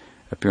the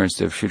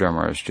appearance of Sridhar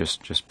Maharaj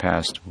just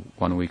passed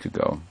 1 week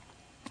ago,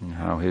 and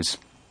how his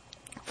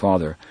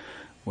father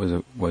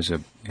was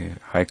a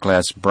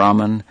high-class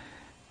Brahmin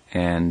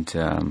and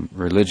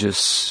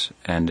religious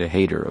and a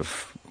hater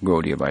of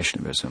Gaudiya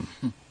Vaishnavism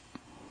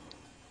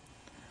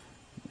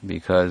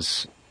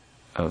because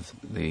of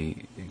the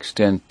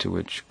extent to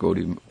which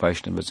Gaudiya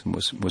Vaishnavism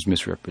was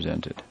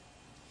misrepresented.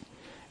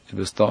 It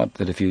was thought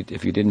that if you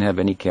didn't have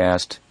any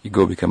caste, you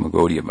go become a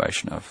Gaudiya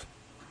Vaishnav.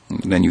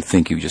 And then you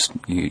think you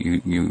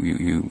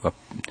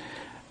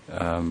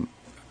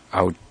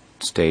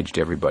outstaged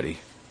everybody.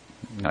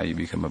 Now you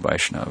become a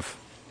Vaishnav.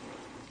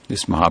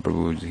 This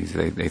Mahaprabhu,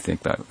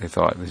 they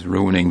thought was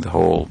ruining the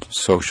whole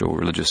social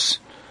religious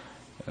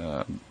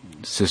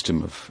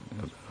system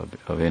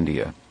of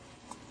India.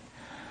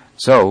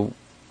 So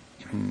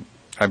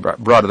I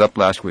brought it up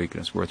last week,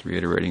 and it's worth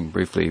reiterating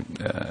briefly.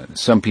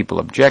 Some people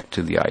object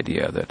to the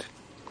idea that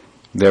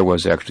there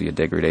was actually a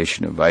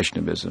degradation of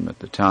Vaishnavism at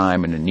the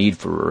time and a need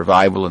for a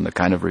revival and the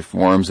kind of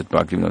reforms that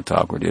Bhaktivinoda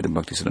Thakur did and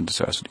Bhaktisiddhanta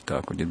Saraswati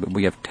Thakur did. But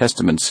we have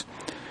testaments,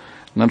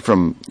 not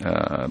from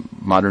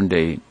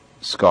modern-day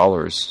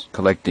scholars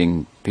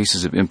collecting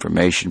pieces of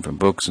information from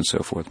books and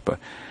so forth,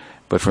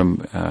 but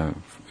from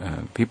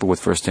people with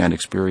first-hand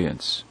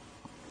experience.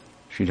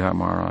 Sridhar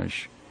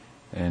Maharaj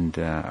and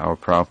our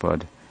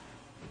Prabhupada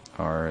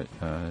are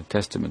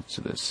testaments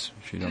to this.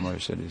 Sridhar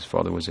Maharaj said his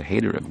father was a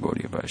hater of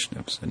Gaudiya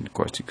Vaishnavas, and of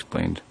course he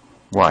explained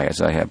why, as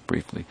I have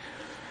briefly.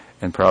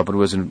 And father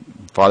was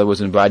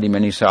inviting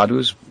many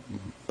sadhus,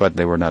 but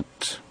they were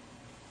not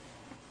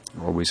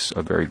always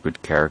a very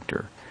good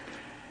character.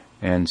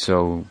 And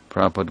so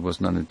Prabhupada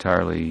was not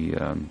entirely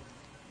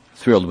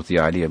thrilled with the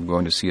idea of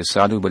going to see a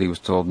sadhu, but he was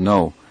told,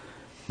 no,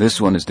 this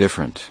one is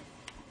different.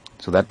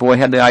 So that boy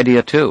had the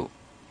idea too,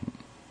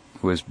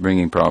 who was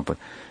bringing Prabhupada.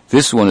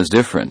 This one is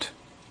different.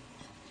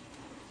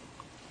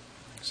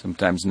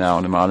 Sometimes now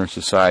in a modern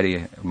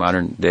society,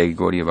 modern-day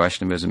Gaudiya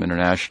Vaishnavism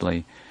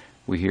internationally,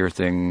 we hear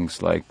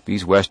things like,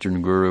 these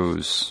Western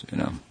gurus,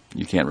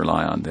 you can't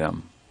rely on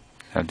them.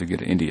 You have to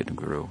get an Indian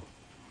guru.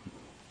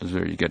 That's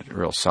where you get a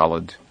real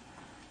solid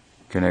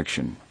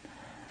connection.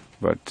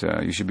 But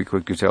you should be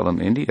quick to tell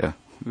them, India,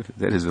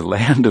 that is the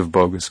land of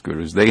bogus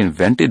gurus. They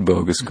invented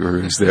bogus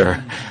gurus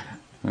there.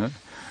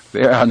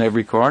 They're on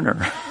every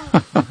corner.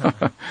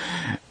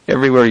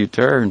 Everywhere you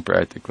turn,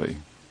 practically.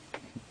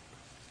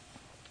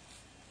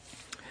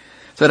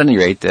 So at any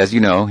rate, as you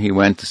know, he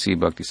went to see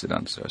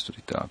Bhaktisiddhanta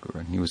Saraswati Thakur,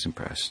 and he was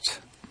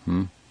impressed.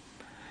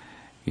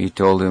 He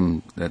told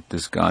him that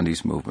this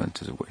Gandhi's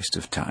movement is a waste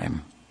of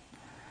time.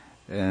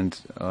 And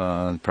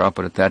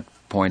Prabhupada at that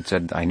point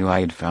said, I knew I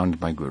had found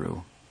my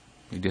guru.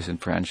 He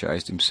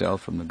disenfranchised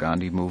himself from the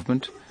Gandhi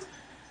movement,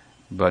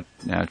 but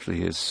naturally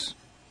his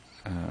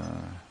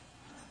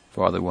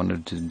father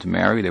wanted to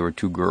marry. There were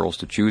two girls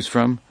to choose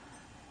from,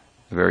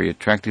 a very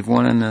attractive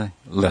one and a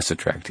less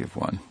attractive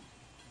one.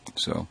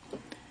 So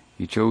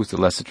he chose the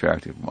less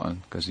attractive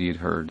one because he had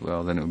heard,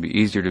 well, then it would be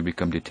easier to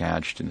become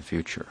detached in the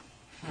future,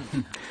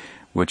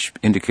 which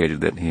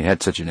indicated that he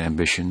had such an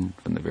ambition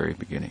from the very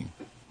beginning,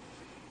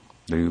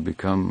 that he would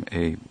become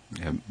a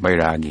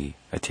vairagi,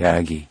 a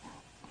tyagi,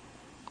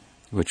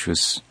 which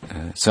was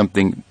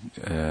something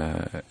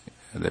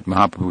that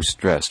Mahaprabhu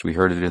stressed. We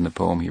heard it in the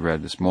poem he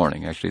read this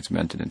morning. Actually, it's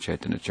mentioned in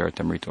Chaitanya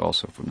Charitamrita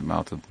also from the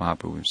mouth of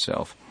Mahaprabhu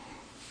himself,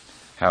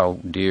 how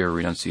dear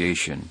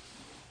renunciation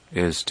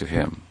is to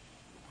him.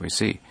 We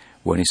see,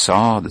 when he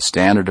saw the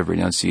standard of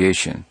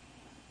renunciation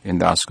in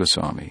Das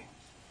Goswami,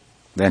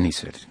 then he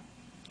said,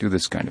 do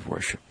this kind of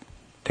worship.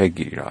 Take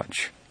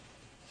Giriraj.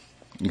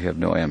 You have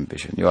no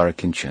ambition. You are a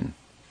kinchan.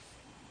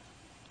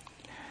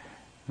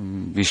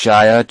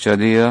 Vishaya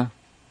Chadiya,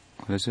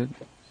 what is it?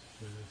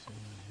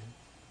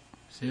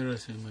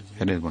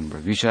 It is one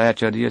verse. Vishaya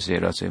Chadiya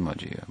Sera Se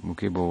Majiya.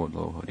 Mukhi Bo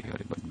Lo Hari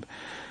Hari.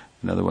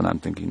 Another one I'm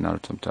thinking,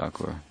 Narottam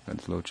Thakur.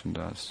 That's Lochan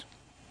Das.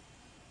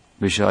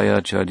 Vishaya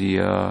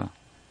Chadiya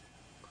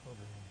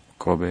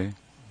Kobe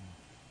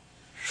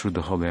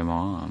Shuddha Hobe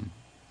Man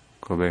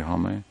Kobe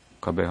Hame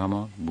Kobe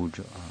Hama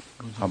Buja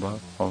Haba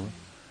Hava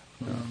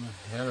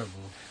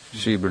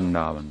Shri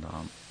Vrindavan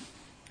Dham.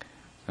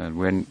 And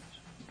when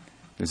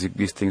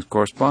these things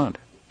correspond.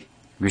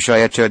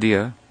 Vishaya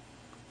Chadiya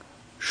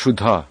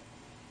Shuddha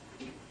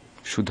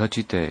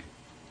Chite,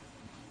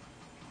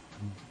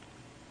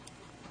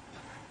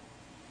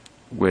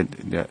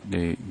 with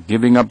the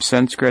giving up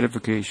sense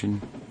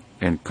gratification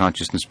and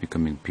consciousness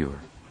becoming pure.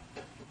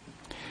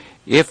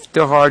 If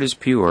the heart is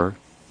pure,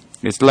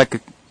 it's like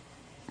a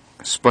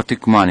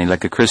spatikmani,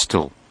 like a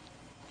crystal.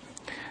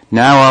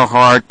 Now our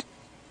heart,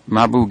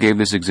 Mahaprabhu gave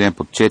this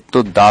example,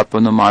 Cheto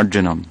Darpanam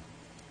Arjanam.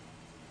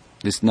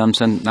 This Nam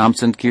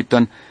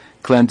Sankirtan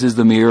cleanses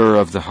the mirror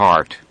of the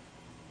heart.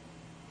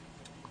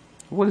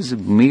 What is the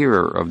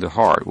mirror of the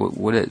heart?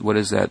 What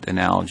is that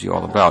analogy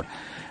all about?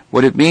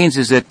 What it means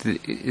is that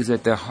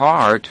the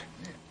heart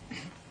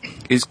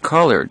is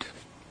colored.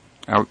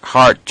 Our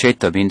heart,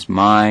 Cheta, means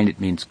mind. It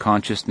means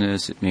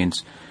consciousness. It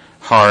means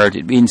heart.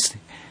 It means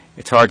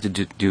it's hard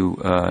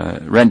to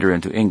render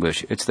into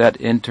English. It's that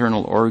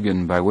internal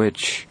organ by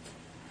which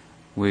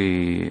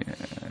we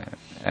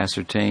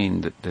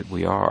ascertain that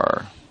we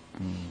are,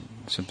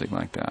 something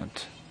like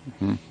that.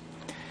 Mm-hmm.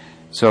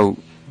 So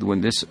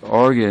when this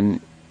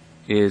organ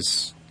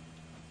is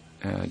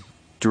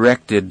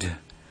directed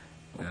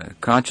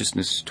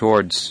consciousness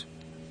towards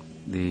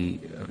the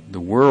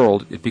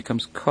world, it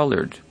becomes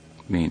colored.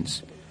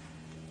 Means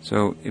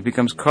so it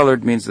becomes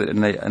colored means that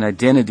an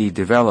identity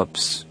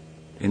develops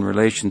in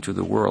relation to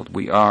the world.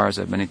 We are, as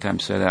I've many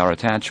times said, our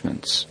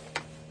attachments.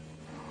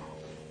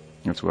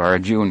 That's why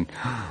Arjuna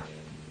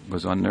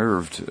was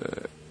unnerved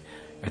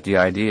at the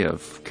idea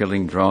of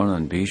killing Drona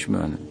and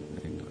Bhishma.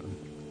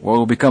 What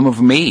will become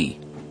of me?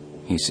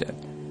 He said.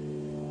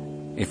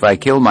 If I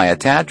kill my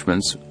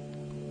attachments,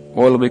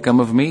 what will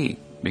become of me?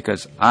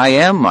 Because I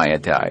am my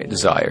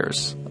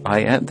desires.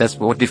 That's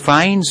what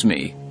defines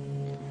me.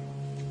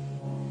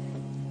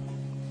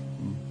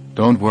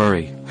 Don't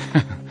worry.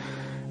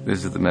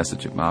 This is the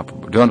message of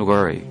Mahaprabhu. Don't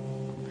worry.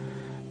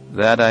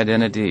 That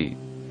identity,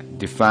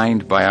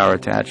 defined by our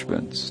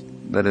attachments,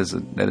 that is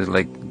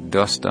like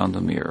dust on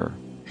the mirror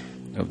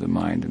of the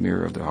mind, the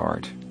mirror of the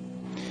heart.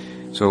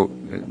 So,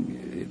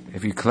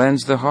 if you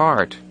cleanse the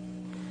heart,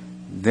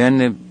 then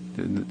it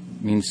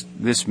means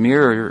this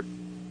mirror,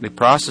 the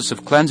process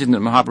of cleansing that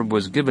Mahaprabhu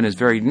was given is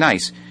very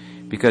nice,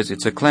 because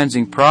it's a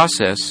cleansing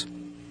process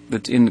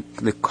that's in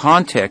the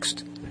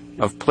context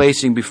of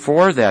placing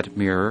before that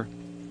mirror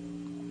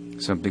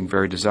something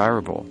very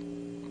desirable,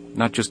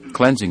 not just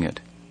cleansing it.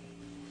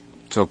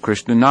 So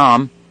Krishna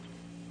Nam,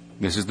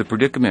 this is the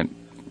predicament.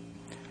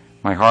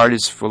 My heart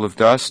is full of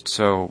dust,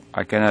 so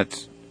I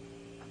cannot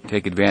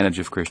take advantage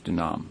of Krishna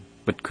Nam.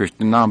 But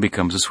Krishna Nam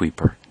becomes a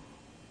sweeper.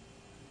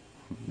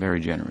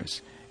 Very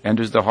generous.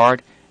 Enters the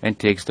heart and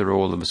takes the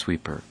role of a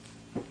sweeper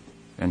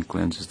and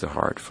cleanses the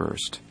heart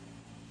first.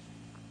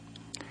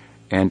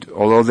 And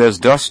although there's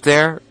dust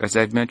there, as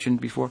I've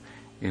mentioned before,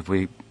 if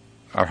we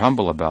are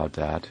humble about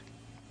that,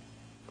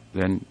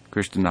 then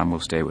Krishna Nam will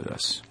stay with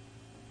us.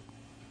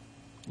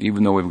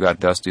 Even though we've got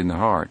dust in the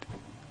heart.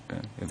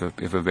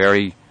 If a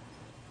very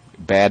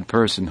bad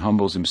person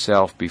humbles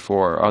himself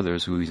before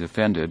others who he's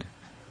offended,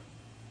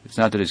 it's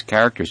not that his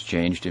character's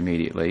changed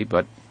immediately,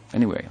 but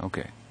anyway,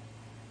 okay.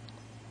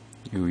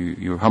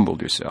 You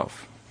humbled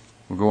yourself.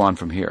 We'll go on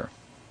from here.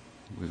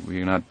 We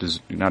do not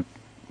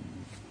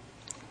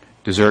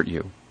desert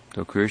you.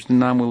 So Krishna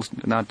Nam will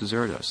not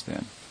desert us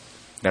then.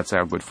 That's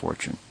our good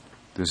fortune.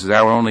 This is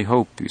our only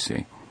hope, you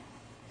see.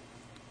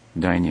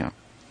 Dainya.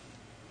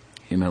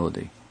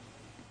 Humility.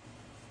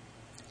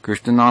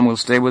 Krishna Nam will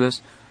stay with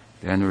us,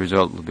 then the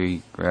result will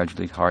be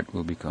gradually heart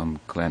will become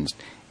cleansed.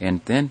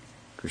 And then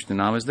Krishna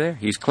Nam is there.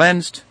 He's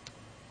cleansed.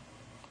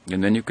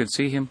 And then you could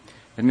see him.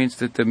 That means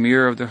that the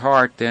mirror of the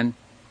heart then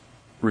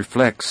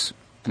reflects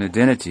an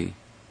identity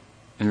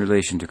in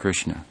relation to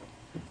Krishna.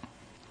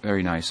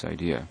 Very nice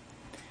idea.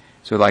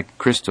 So like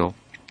crystal,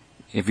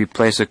 if you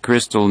place a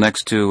crystal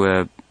next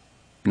to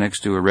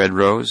next to a red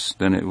rose,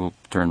 then it will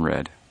turn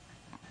red.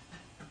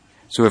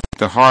 So if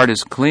the heart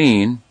is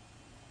clean,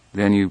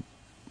 then you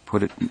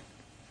put it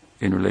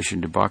in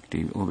relation to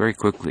bhakti very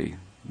quickly.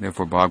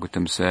 Therefore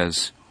Bhagavatam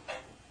says,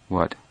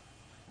 what?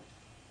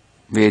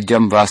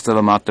 Vedyam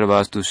vastavam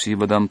atravastu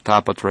sivadam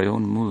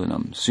tapatrayon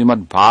mulanam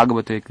Srimad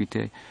Bhagavate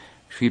krite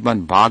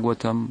Srimad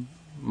Bhagavatam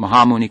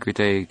Mahamuni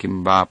krite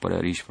kimba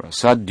pararishvara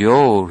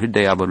Sadyo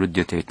hridaya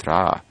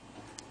varudyatetra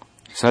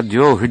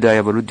Sadyo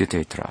hridaya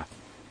varudyatetra.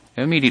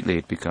 Immediately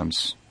it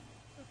becomes,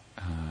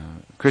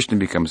 Krishna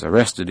becomes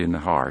arrested in the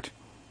heart,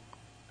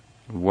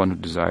 one who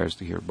desires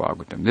to hear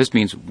Bhagavatam. This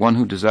means one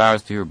who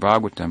desires to hear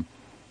Bhagavatam,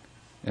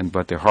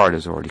 but their heart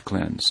is already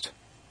cleansed.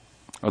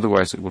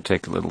 Otherwise it will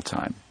take a little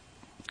time.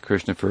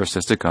 Krishna first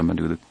has to come and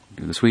do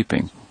the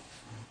sweeping.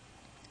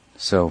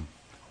 So,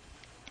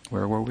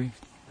 where were we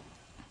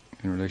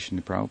in relation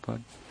to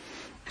Prabhupada?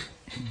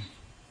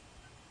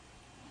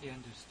 He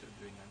understood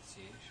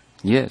renunciation.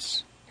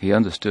 Yes, he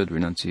understood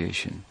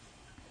renunciation.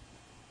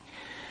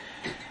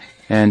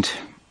 And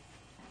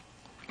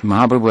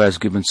Mahaprabhu has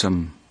given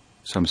some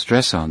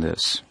stress on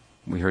this.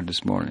 We heard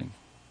this morning.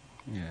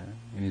 Yeah,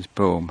 in his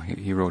poem,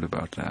 he wrote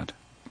about that.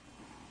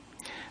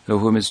 Though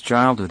from his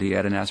childhood he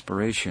had an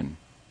aspiration.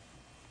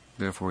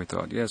 Therefore he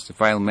thought, yes,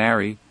 if I'll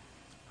marry,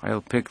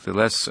 I'll pick the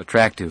less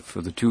attractive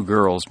of the two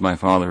girls my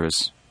father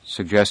is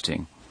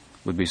suggesting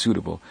would be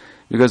suitable,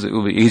 because it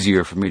will be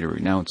easier for me to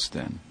renounce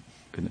then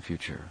in the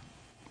future.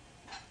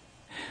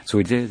 So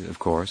he did, of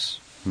course.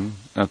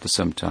 After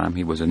some time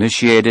he was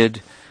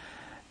initiated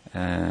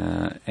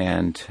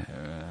and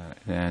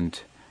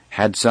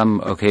had some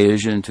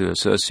occasion to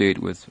associate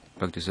with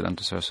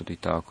Bhaktisiddhanta Saraswati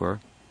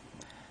Thakur.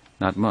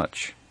 Not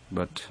much,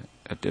 but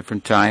at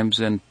different times,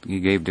 and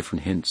he gave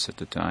different hints at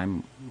the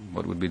time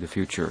what would be the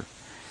future.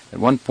 At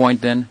one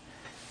point then,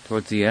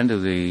 towards the end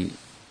of the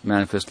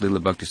Manifest Lila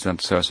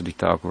Bhaktisiddhanta Saraswati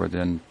Thakur,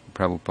 then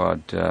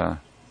Prabhupada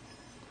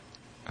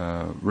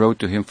wrote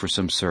to him for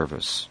some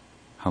service,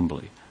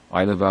 humbly.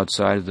 I live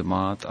outside of the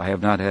Math. I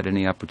have not had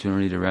any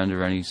opportunity to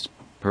render any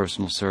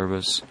personal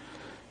service.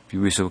 If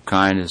you be so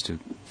kind as to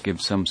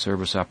give some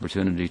service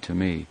opportunity to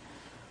me,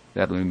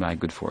 that will be my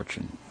good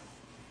fortune.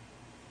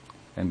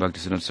 And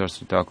Bhaktisiddhanta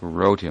Saraswati Thakur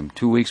wrote him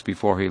 2 weeks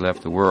before he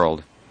left the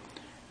world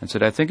and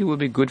said, I think it would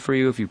be good for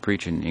you if you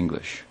preach in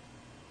English.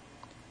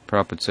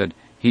 Prabhupada said,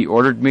 he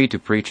ordered me to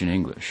preach in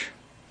English.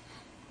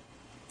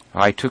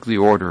 I took the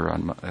order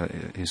on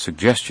his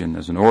suggestion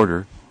as an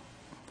order,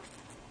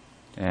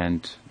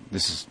 and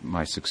this is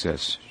my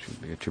success,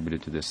 should be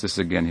attributed to this. This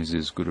again is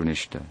his Guru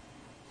Nishta.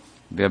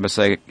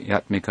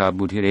 Vyavasayatmika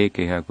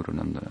buddhirekeha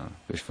gurunandana.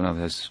 Vishwanath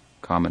has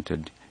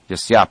commented,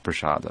 Yasya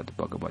prasada, the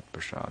Bhagavat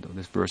prasada.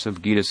 This verse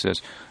of Gita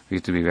says we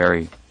have to be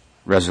very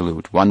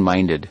resolute,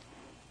 one-minded.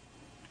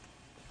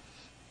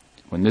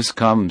 When this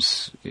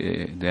comes,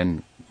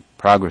 then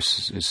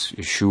progress is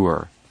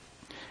sure.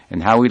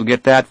 And how we'll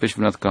get that,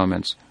 Vishwanath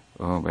comments,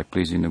 by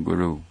pleasing the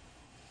Guru.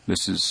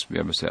 This is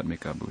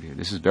Vyavasayatmika buddhi.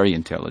 This is very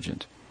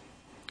intelligent.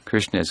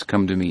 Krishna has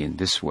come to me in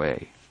this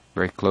way,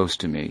 very close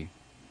to me.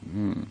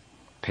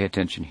 Pay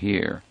attention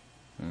here.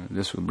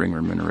 This will bring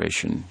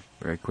remuneration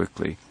very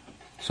quickly.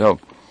 So,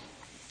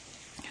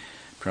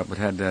 Prabhupada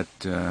had that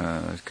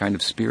kind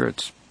of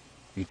spirit.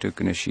 He took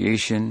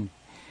initiation.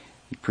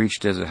 He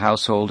preached as a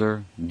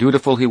householder.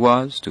 Dutiful he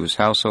was to his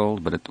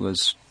household, but it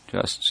was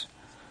just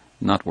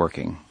not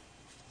working.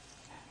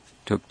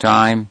 Took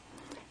time.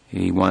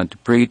 He wanted to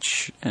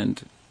preach,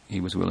 and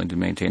he was willing to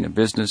maintain a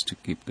business to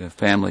keep the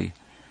family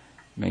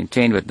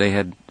maintained, but they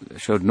had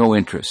showed no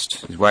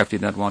interest. His wife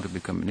did not want to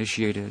become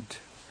initiated,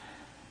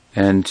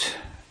 and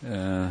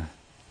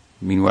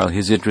meanwhile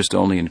his interest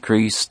only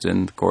increased,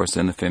 and of course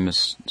then the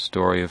famous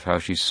story of how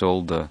she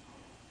sold the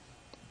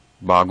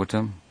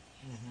Bhagavatam.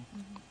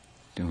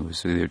 It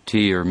was either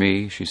tea or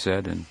me, she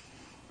said, and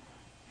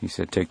he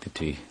said, take the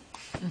tea.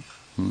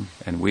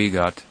 And we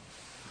got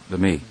the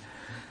me.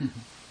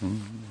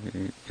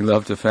 He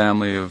loved a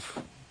family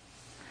of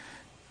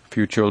a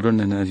few children,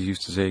 and as he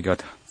used to say, he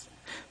got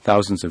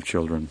thousands of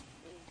children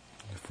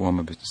in the form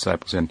of his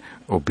disciples, and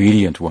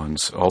obedient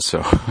ones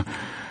also.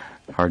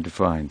 Hard to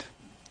find.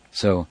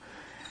 So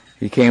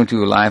he came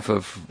to a life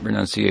of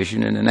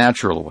renunciation in a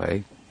natural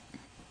way,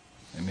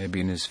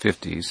 maybe in his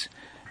 50s,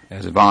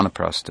 as a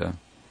vanaprastha,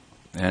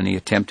 and he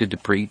attempted to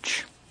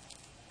preach,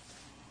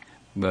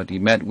 but he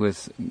met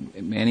with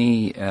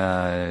many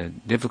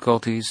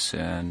difficulties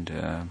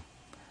and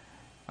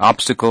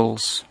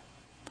obstacles,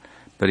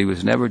 but he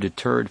was never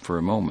deterred for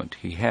a moment.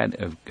 He had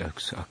an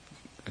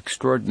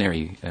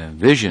extraordinary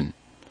vision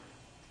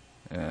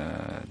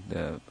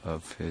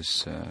of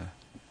his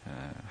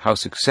how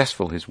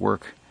successful his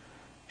work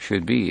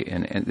should be,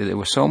 and there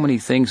were so many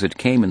things that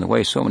came in the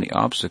way, so many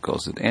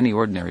obstacles that any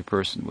ordinary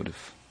person would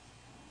have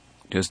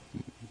just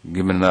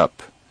given it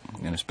up,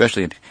 and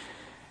especially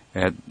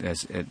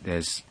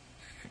as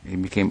he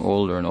became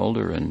older and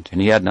older, and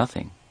he had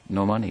nothing,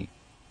 no money.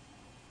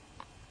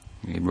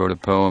 He wrote a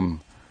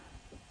poem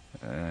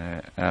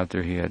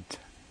after he had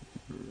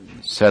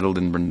settled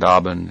in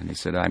Vrindavan, and he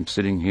said, I'm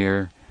sitting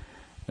here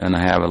and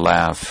I have a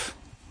laugh.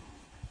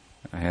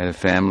 I had a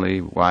family,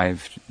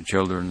 wife,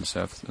 children, and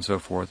stuff, and so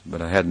forth,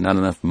 but I had not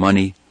enough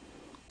money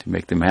to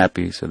make them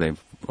happy, so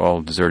they've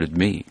all deserted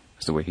me.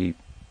 That's the way he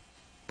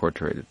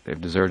portrayed it.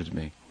 They've deserted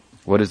me.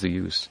 What is the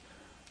use?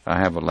 I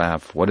have a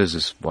laugh. What is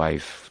this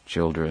wife,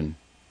 children,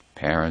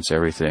 parents,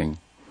 everything?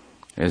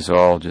 It's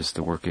all just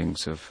the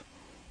workings of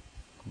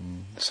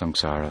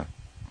samsara.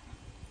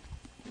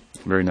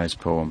 Very nice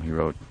poem he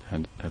wrote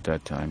at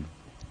that time.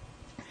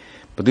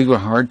 But these were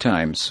hard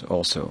times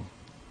also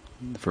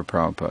for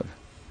Prabhupada.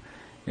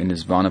 In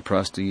his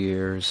Vanaprastha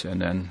years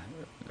and then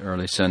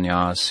early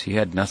sannyas, he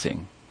had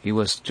nothing. He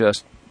was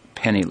just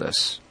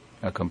penniless,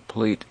 a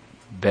complete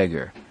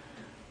beggar.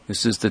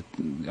 This is the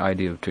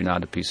idea of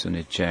Trinadapi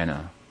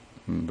Sunichena,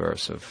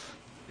 verse of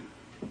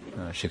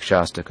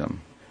Shikshastakam.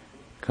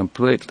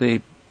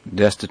 Completely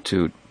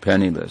destitute,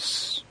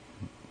 penniless,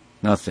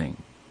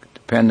 nothing,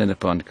 dependent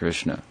upon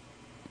Krishna,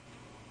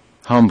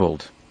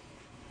 humbled.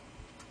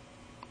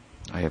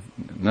 I have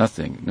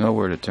nothing,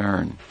 nowhere to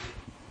turn.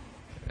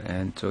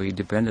 And so he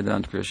depended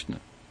on Krishna,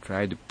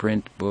 tried to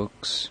print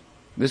books.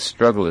 This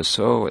struggle is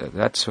so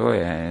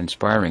an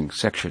inspiring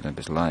section of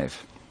his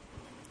life.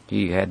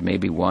 He had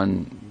maybe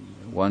one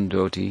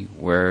dhoti,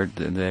 wear it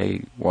the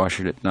day, wash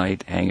it at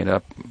night, hang it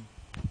up,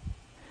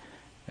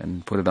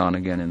 and put it on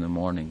again in the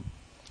morning.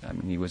 I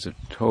mean, he was a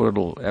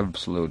total,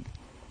 absolute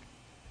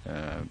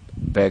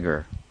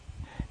beggar.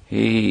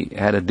 He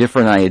had a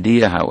different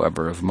idea,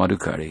 however, of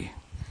Madhukari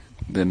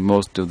than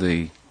most of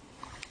the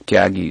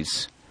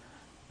tyagis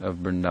of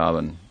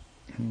Vrindavan.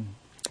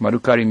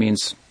 Madhukari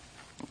means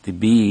the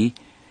bee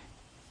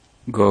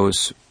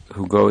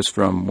who goes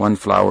from one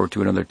flower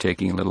to another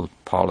taking a little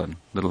pollen,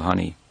 little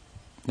honey,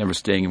 never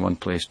staying in one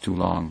place too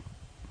long.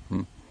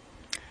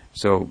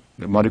 So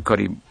the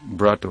Madhukari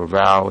brought to a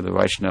vow, the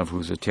Vaishnava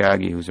who's a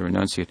tyagi, who's a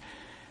renunciate,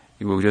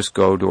 he will just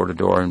go door to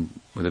door and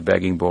with a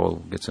begging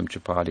bowl, get some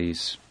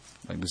chapatis,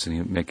 like this, and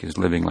he'll make his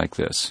living like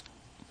this.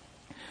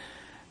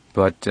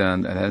 But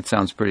that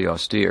sounds pretty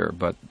austere,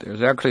 but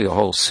there's actually a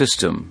whole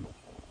system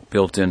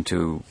built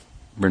into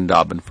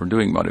Vrindavan for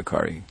doing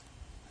Madhukari.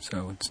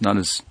 So it's not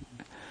as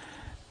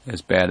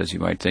bad as you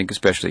might think,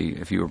 especially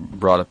if you were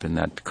brought up in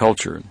that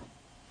culture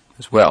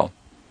as well.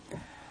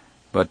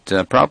 But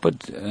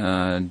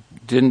Prabhupada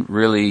didn't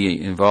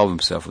really involve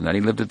himself in that.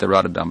 He lived at the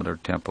Radha Damodar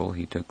temple.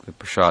 He took the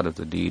prasad of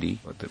the deity,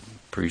 what the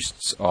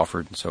priests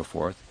offered and so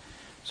forth.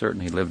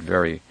 Certainly he lived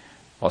very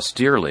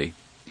austerely,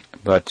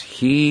 but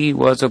he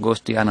was a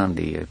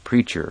Gostianandi, a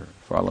preacher,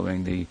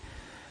 following the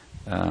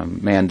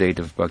mandate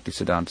of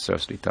Bhaktisiddhanta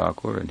Saraswati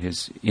Thakur and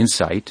his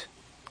insight,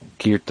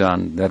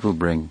 kirtan, that will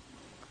bring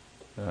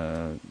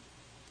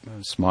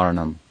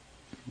smaranam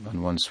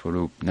on one's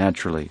swarup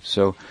naturally.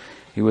 So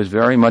he was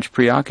very much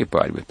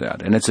preoccupied with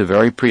that. And it's a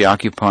very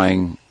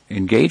preoccupying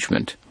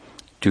engagement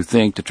to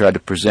try to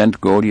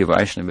present Gaudiya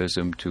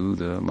Vaishnavism to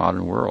the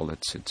modern world.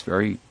 It's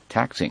very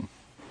taxing.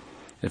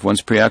 If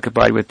one's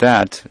preoccupied with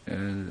that,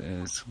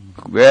 it's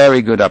a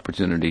very good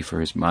opportunity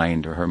for his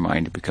mind or her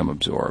mind to become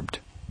absorbed.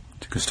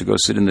 Because to go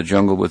sit in the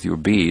jungle with your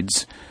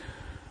beads,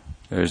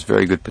 there's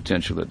very good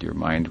potential that your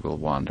mind will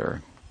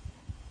wander.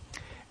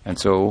 And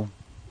so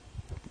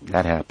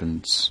that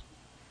happens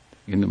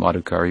in the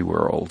Madhukari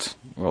world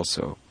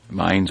also.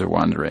 Minds are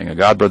wandering. A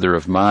godbrother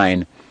of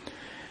mine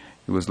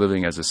who was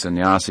living as a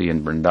sannyasi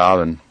in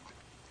Vrindavan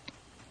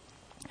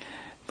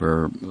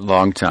for a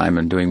long time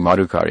and doing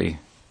Madhukari,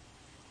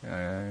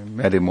 I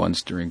met him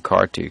once during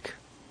Kartik,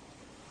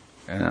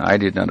 and I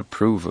did not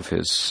approve of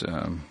his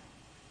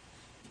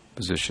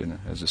position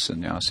as a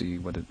sannyasi,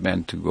 what it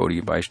meant to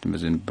Gaudiya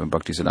Vaishnavism,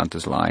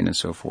 Bhaktisiddhanta's line and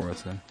so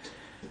forth.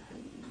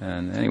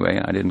 And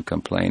anyway, I didn't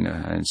complain.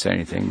 I didn't say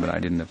anything, but I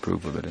didn't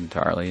approve of it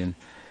entirely. And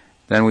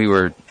then we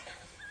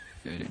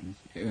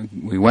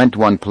went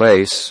one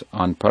place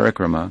on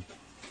parikrama,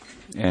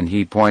 and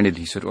he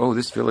said, "Oh,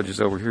 this village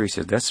is over here." He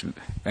said, that's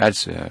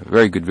a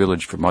very good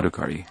village for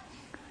Madhukari.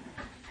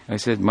 I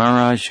said,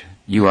 "Maharaj,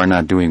 you are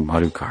not doing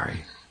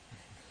Madhukari."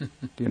 Do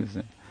you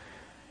understand?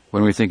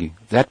 When we're thinking,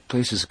 that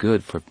place is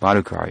good for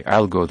Madhukari,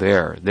 I'll go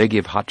there. They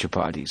give hot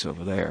chapatis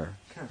over there.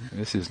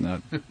 This is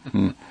not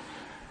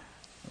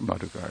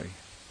Madhukari.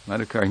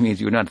 Madhukari means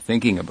you're not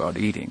thinking about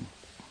eating.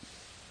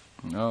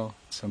 No,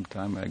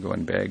 sometime I go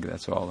and beg,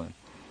 that's all. And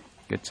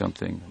get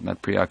something. I'm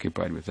not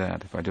preoccupied with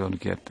that. If I don't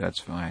get, that's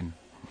fine.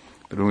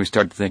 But when we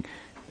start to think,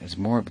 there's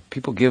more,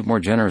 people give more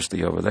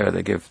generously over there.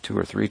 They give 2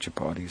 or 3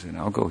 chapatis, and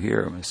I'll go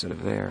here instead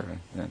of there.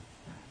 And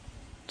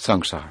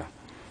samsara.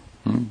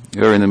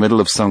 You're in the middle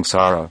of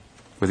samsara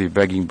with your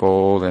begging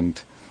bowl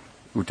and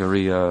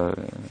uttariya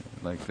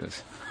like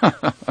this.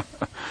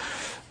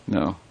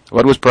 No.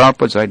 What was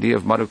Prabhupada's idea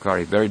of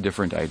Madhukari? Very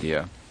different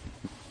idea.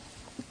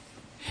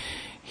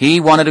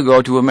 He wanted to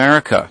go to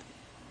America.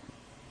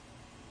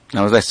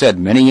 Now, as I said,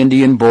 many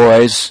Indian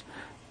boys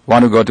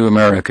want to go to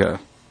America.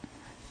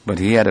 But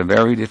he had a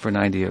very different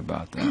idea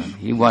about that.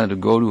 He wanted to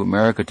go to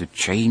America to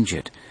change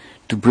it,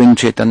 to bring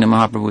Chaitanya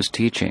Mahaprabhu's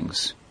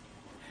teachings.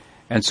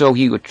 And so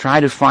he would try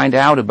to find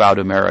out about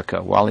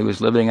America while he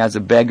was living as a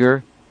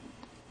beggar.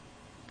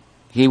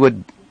 He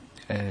would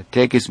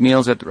take his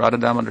meals at the Radha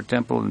Damodar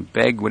temple and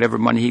beg whatever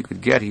money he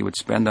could get, he would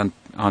spend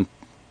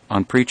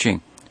on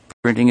preaching,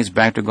 printing his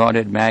Back to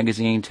Godhead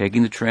magazine,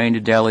 taking the train to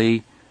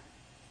Delhi,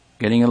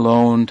 getting a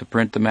loan to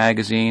print the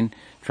magazine,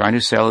 trying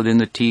to sell it in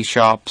the tea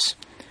shops,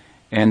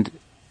 and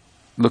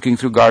looking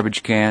through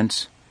garbage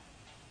cans,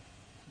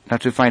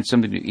 not to find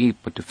something to eat,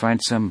 but to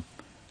find some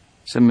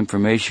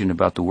information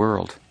about the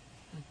world.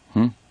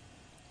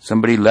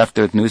 Somebody left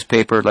a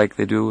newspaper like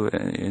they do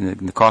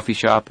in the coffee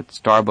shop at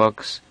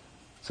Starbucks,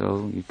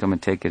 so you come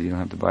and take it. You don't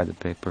have to buy the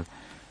paper.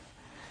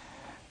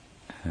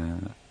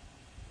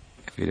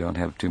 If you don't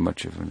have too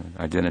much of an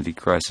identity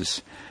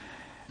crisis.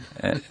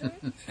 So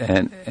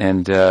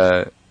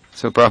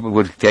Prabhupada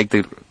would take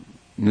the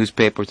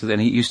newspaper,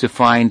 and he used to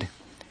find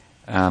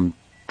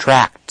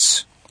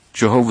tracts,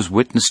 Jehovah's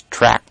Witness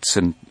tracts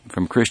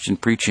from Christian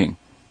preaching.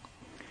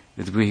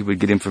 He would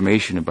get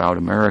information about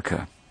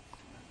America,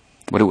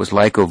 what it was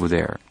like over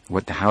there,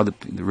 how the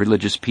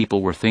religious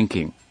people were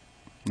thinking.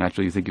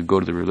 Naturally, you think you go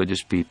to the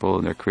religious people,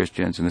 and they're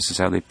Christians, and this is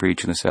how they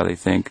preach, and this is how they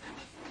think.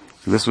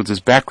 So this was his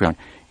background.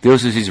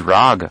 This was his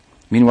raga.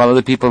 Meanwhile,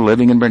 other people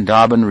living in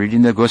Vrindavan,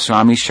 reading the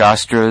Goswami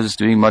Shastras,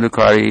 doing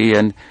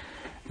Madhukari,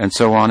 and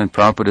so on, and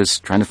Prabhupada is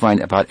trying to find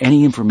about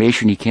any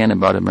information he can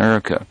about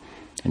America,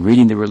 and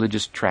reading the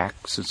religious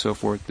tracts and so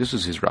forth. This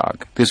was his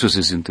rag. This was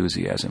his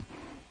enthusiasm.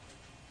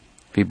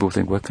 People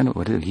think,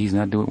 he's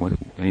not doing,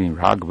 any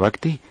rag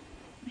bhakti?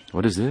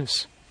 What is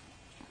this?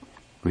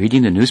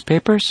 Reading the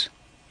newspapers?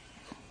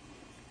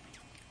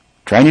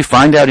 Trying to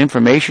find out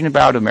information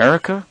about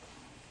America?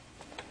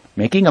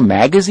 Making a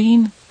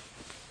magazine?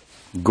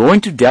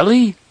 Going to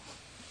Delhi?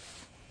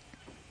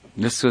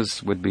 This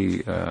would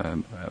be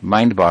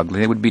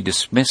mind-boggling. It would be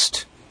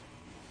dismissed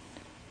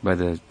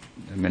by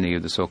many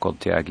of the so-called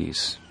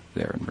Tyagis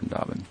there in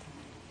Vrindavan.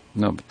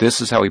 No, but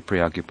this is how he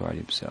preoccupied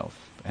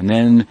himself. And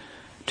then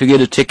to get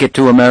a ticket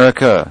to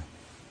America,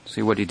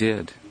 see what he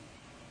did.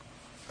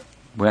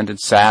 Went and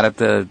sat at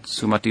the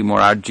Sumati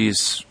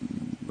Morarji's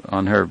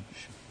on her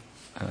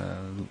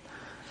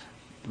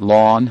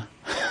lawn.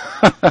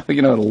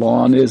 You know what a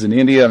lawn is in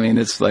India? I mean,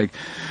 it's like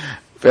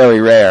very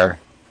rare.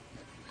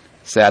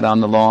 Sat on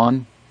the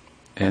lawn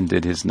and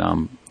did his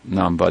nam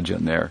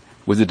bhajan there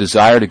with a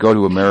desire to go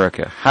to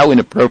America. How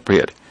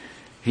inappropriate.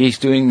 He's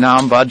doing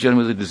nam bhajan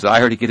with a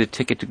desire to get a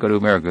ticket to go to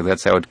America.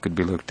 That's how it could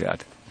be looked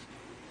at.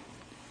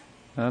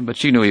 But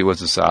she knew he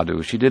was a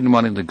sadhu. She didn't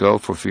want him to go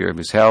for fear of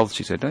his health.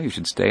 She said, no, you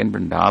should stay in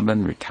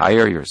Vrindavan,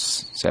 retire. You're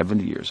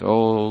 70 years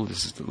old.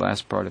 This is the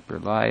last part of your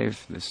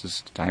life. This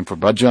is time for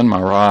bhajan,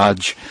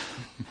 Maharaj.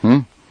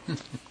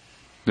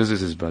 This is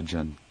his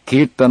bhajan.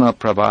 Kirtana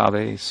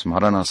prabhave,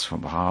 smarana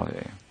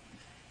svabhave.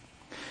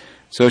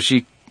 So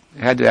she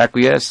had to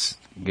acquiesce,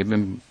 give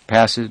him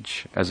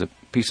passage as a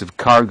piece of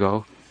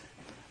cargo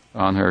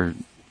on her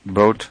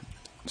boat,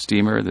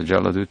 steamer, the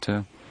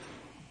Jaladuta.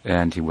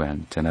 And he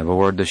went, and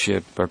aboard the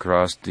ship,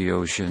 across the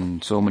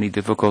ocean, so many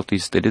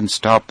difficulties. They didn't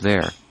stop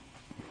there.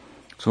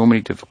 So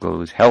many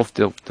difficulties, health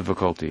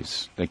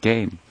difficulties. They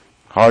came.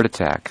 Heart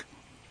attack,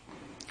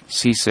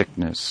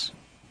 seasickness,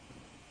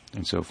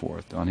 and so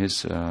forth. On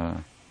his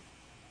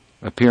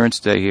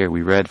appearance day here,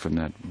 we read from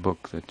that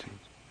book that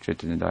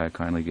Chaitanya Daya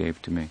kindly gave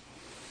to me,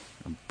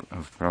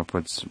 of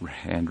Prabhupada's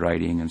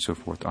handwriting and so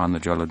forth, on the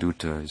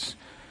Jaladuta, his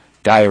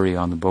diary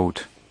on the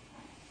boat.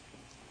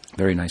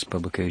 Very nice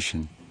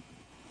publication.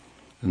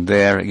 And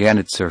there again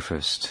it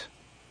surfaced.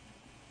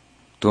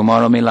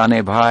 Tomaro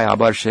milane bhai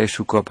abar she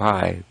shuko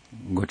bhai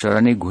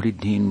gocharani ghuri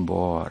din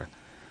bor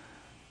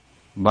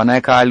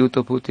banai kai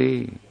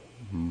lutoputi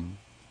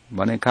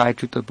banai kai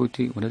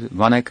chutaputi. What is it?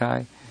 Banai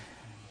kai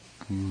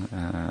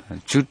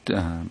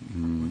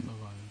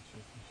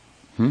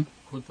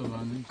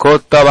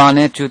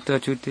kotavane chuta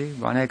chuti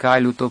banai kai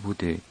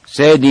lutoputi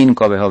se din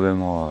kabe hobe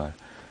more.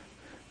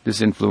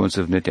 This influence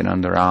of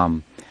Nityananda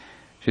Ram.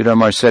 Sri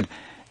Ramar said,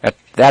 at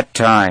that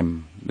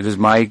time, it is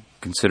my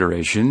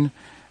consideration,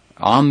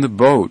 on the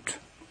boat,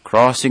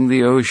 crossing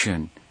the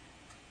ocean,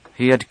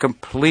 he had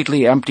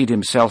completely emptied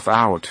himself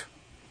out.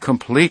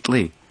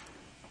 Completely.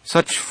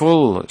 Such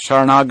full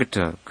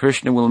Sharanagata,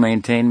 Krishna will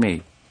maintain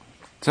me.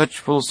 Such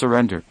full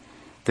surrender,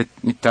 that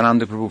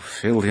Nityananda Prabhu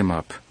filled him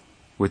up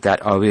with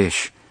that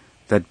avish,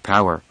 that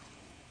power,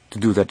 to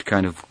do that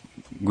kind of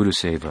Guru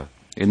Seva.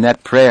 In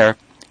that prayer,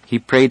 he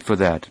prayed for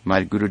that.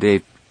 My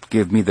Gurudev,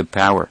 give me the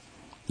power.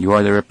 You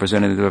are the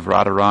representative of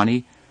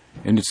Radharani,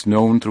 and it's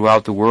known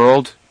throughout the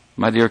world,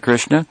 my dear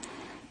Krishna,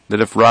 that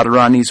if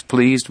Radharani is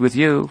pleased with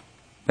you,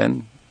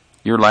 then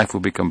your life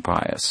will become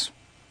pious.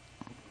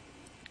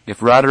 If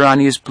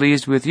Radharani is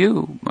pleased with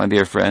you, my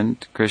dear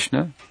friend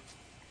Krishna,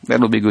 that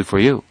will be good for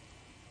you.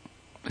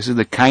 This is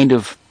the kind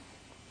of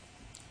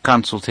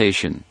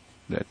consultation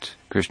that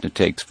Krishna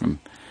takes from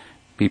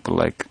people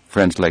like,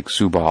 friends like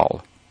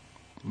Subal,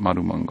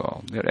 Madhu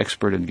Mangal. They're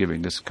expert in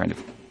giving this kind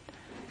of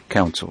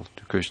counsel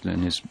to Krishna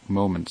in his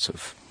moments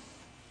of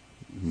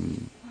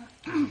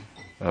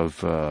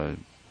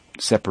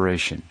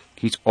separation.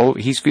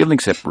 He's feeling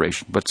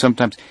separation, but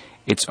sometimes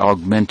it's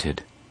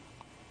augmented.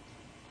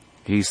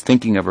 He's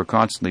thinking of her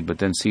constantly, but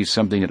then sees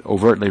something that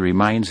overtly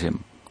reminds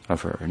him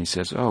of her. And he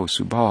says, "Oh,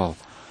 Subal,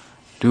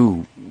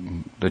 do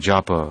the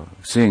japa,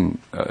 sing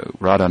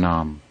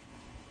Radhanam."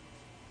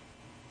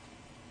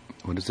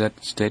 What is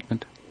that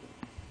statement?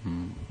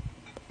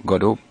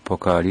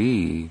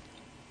 Godopokari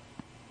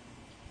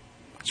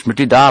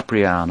Smritida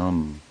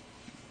Priyanam.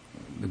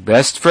 The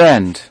best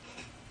friend,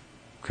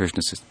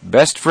 Krishna says,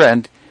 best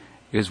friend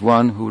is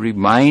one who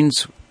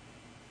reminds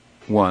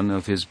one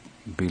of his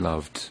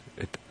beloved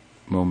at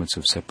moments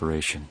of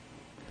separation.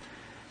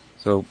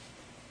 So,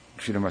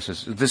 Sridhar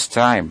says, this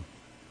time,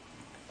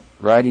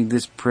 writing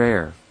this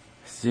prayer,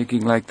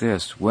 thinking like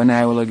this, when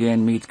I will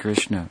again meet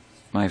Krishna,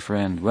 my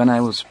friend, when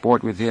I will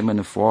sport with him in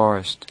the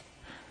forest,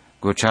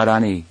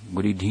 Gocharani,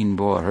 Buddhidhin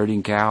Boar,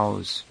 herding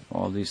cows,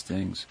 all these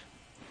things.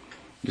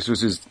 This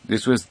was his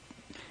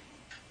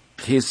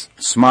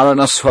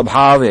smarana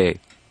swabhave,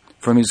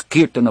 from his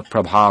kirtana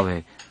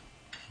prabhave,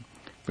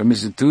 from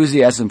his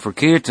enthusiasm for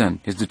kirtan,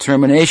 his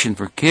determination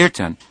for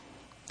kirtan.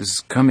 This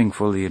is coming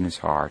fully in his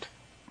heart.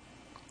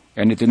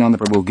 And Nityananda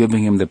Prabhu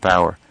giving him the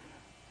power.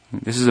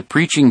 This is a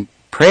preaching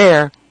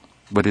prayer,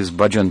 but his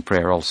bhajan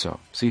prayer also.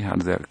 See how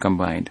they're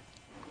combined.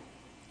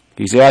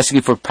 He's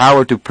asking for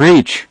power to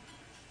preach.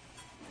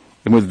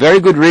 And with very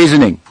good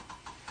reasoning,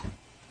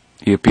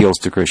 he appeals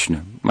to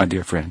Krishna, my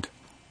dear friend.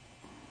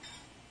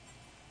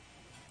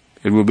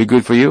 It will be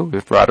good for you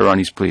if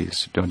Radharani is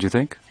pleased, don't you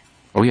think?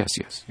 Oh yes.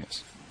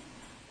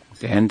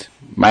 And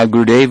my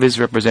Gurudev is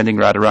representing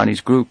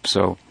Radharani's group,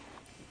 so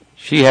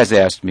she has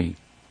asked me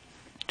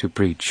to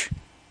preach.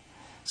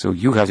 So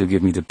you have to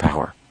give me the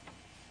power.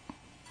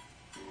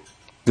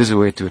 This is a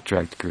way to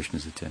attract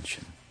Krishna's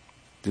attention.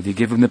 Did he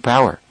give him the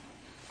power?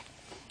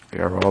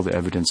 There are all the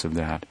evidence of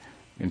that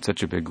in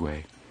such a big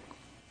way.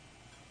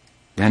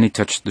 Then he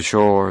touched the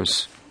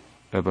shores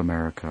of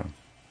America.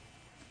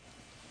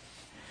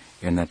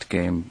 And that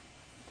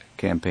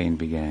campaign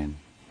began.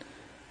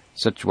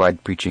 Such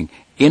wide preaching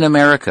in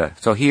America.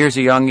 So here's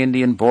a young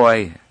Indian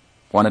boy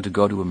wanted to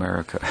go to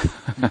America.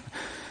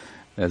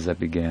 As that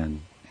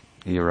began,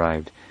 he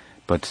arrived.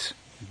 But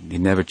he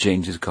never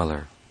changed his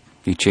color.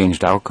 He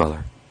changed our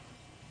color.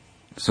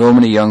 So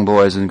many young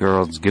boys and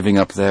girls giving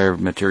up their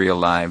material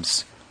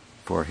lives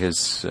for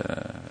his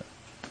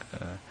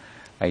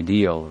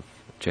ideal of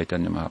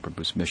Chaitanya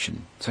Mahaprabhu's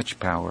mission. Such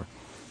power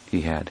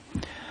he had.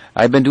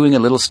 I've been doing a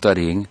little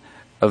studying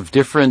of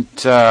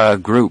different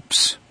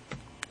groups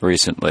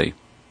recently,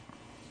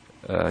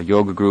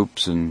 yoga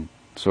groups and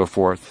so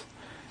forth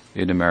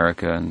in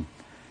America, and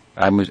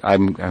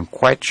I'm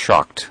quite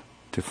shocked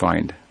to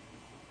find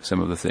some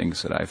of the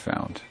things that I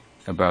found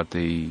about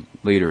the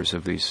leaders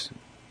of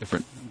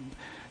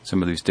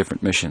some of these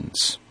different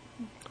missions,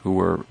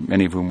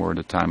 many of whom were at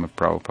the time of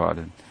Prabhupada,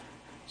 and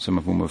some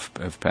of whom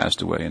have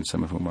passed away, and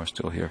some of whom are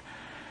still here.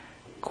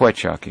 Quite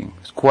shocking.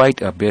 It's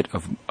quite a bit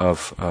of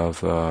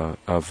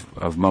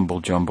mumble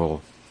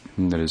jumble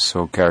that is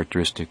so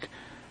characteristic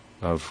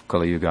of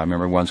Kali Yuga. I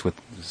remember once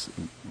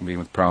being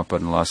with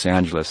Prabhupada in Los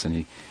Angeles, and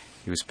he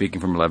was speaking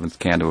from 11th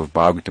Canto of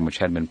Bhagavatam, which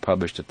hadn't been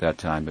published at that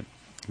time, but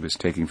he was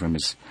taking from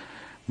his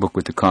book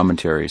with the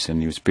commentaries,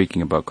 and he was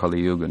speaking about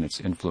Kali Yuga and its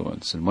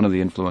influence. And one of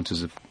the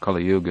influences of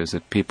Kali Yuga is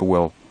that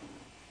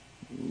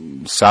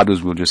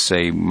sadhus will just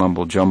say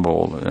mumble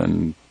jumble,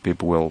 and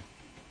people will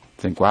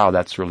think, wow,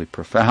 that's really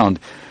profound.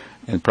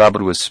 And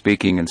Prabhupada was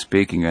speaking and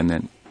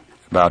then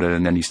about it,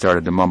 and then he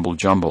started to mumble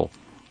jumble,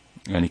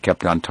 and he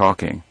kept on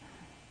talking.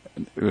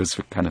 It was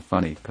kind of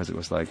funny, because it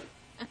was like,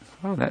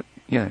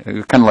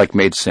 it kind of like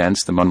made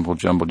sense. The mumble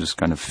jumble just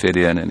kind of fit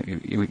in, and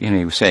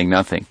he was saying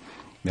nothing.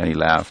 Then he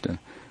laughed, and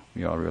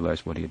we all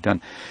realized what he had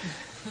done.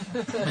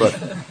 But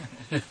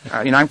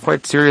I'm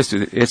quite serious.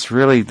 It's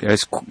really,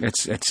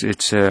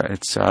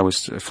 I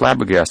was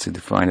flabbergasted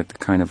to find that the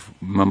kind of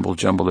mumble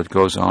jumble that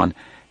goes on,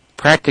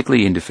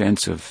 practically in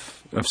defense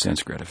of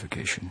sense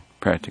gratification,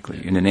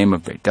 practically in the name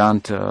of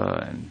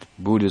Vedanta and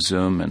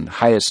Buddhism and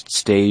highest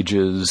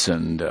stages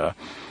and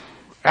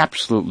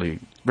absolutely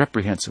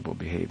reprehensible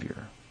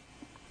behavior.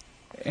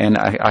 And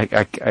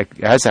I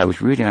as I was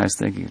reading, I was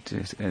thinking,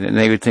 and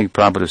they would think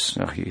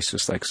Prabhupada, he's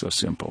just like so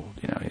simple,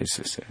 he's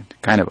just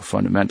kind of a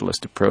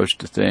fundamentalist approach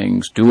to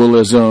things,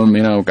 dualism,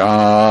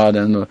 God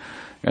and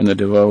the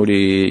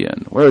devotee,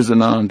 and where's the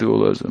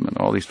non-dualism, and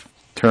all these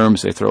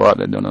terms they throw out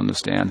that I don't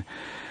understand.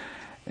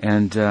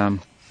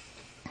 And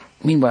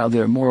meanwhile,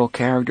 their moral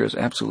character is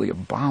absolutely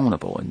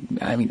abominable.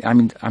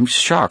 And I'm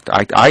shocked.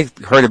 I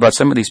heard about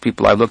some of these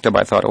people I looked up.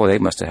 I thought, they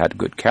must have had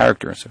good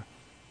character. So,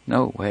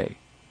 no way.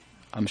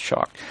 I'm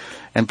shocked.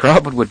 And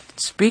Prabhupada would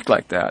speak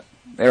like that.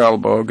 They're all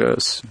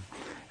bogus. And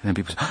then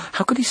people say,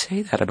 how could he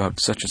say that about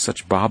such and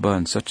such Baba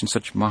and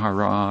such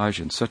Maharaj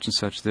and such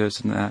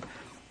this and that?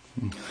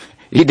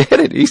 He did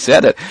it. He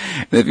said it.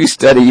 And if you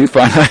study, you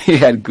find out he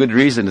had good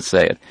reason to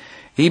say it.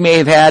 He may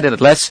have had a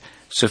less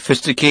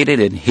sophisticated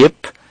and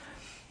hip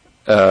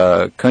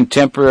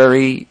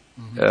contemporary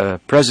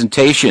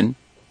presentation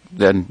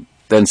than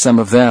some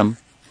of them,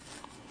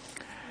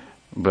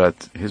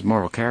 but his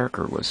moral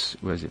character was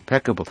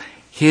impeccable.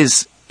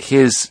 His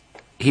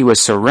he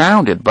was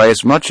surrounded by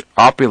as much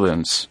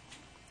opulence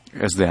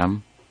as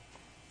them,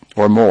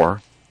 or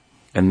more,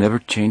 and never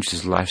changed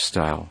his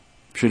lifestyle.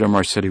 Sridhar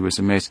Maharaj said he was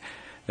amazed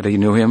that he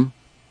knew him,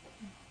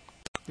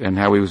 and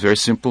how he was a very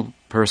simple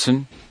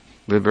person,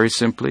 lived very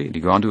simply.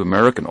 He'd gone to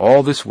America, and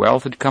all this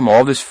wealth had come,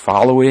 all this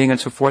following and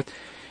so forth.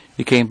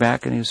 He came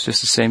back, and he was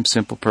just the same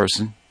simple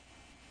person,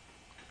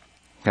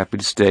 happy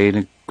to stay in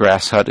a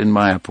grass hut in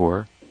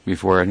Mayapur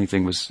before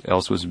anything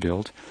else was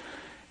built.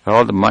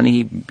 All the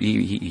money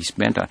he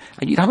spent on,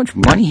 you know how much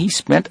money he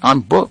spent on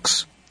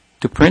books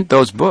to print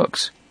those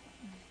books.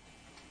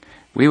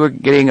 We were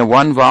getting a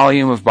 1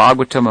 volume of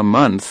Bhagavatam a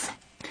month,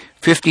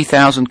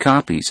 50,000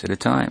 copies at a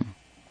time.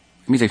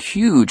 I mean, they're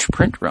huge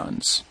print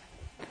runs.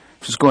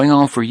 This was going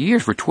on for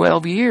years, for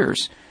 12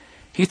 years.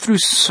 He threw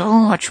so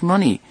much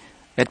money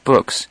at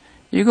books.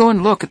 You go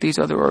and look at these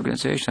other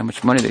organizations, how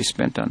much money they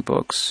spent on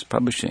books,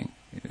 publishing.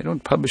 They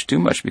don't publish too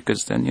much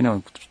because then,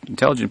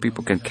 intelligent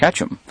people can catch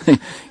them.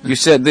 You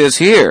said this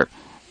here.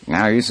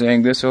 Now you're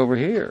saying this over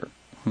here.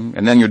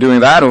 And then you're doing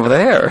that over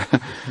there.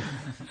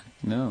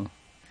 No.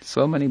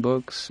 So many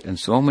books and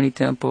so many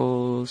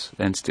temples,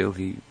 and still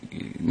he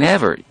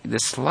never, the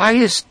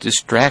slightest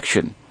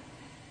distraction.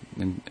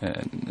 And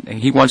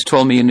he once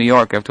told me in New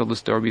York, I've told the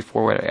story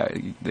before,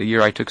 the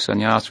year I took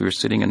sannyas, we were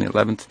sitting in the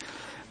 11th,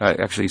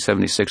 actually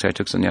 76, I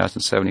took sannyas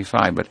in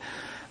 75, but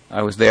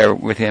I was there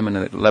with him in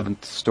the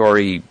 11th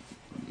story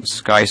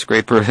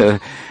skyscraper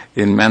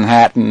in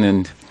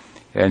Manhattan,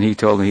 and he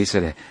told me, he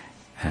said,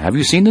 "Have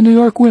you seen the New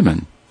York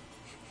women?"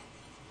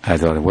 I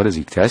thought, what is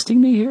he,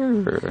 testing me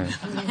here?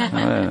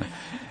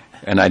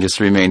 And I just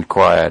remained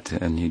quiet,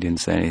 and he didn't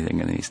say anything,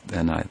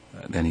 and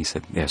then he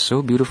said, "Yeah,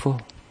 so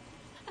beautiful.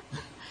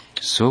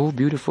 So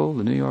beautiful,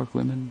 the New York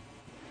women."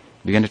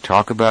 Began to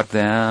talk about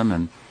them,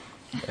 and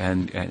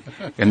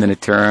then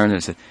it turned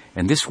and said,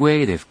 "And this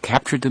way they've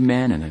captured the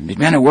men, and the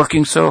men are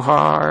working so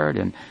hard,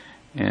 and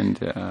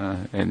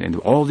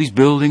all these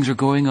buildings are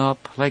going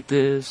up like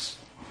this,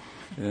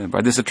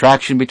 by this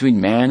attraction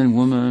between man and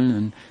woman,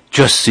 and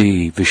just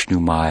see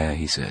Vishnu Maya,"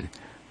 he said.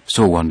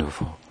 "So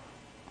wonderful."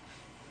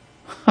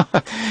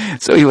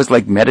 So he was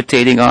like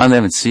meditating on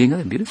them and seeing,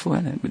 they're beautiful,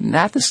 but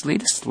not the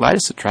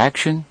slightest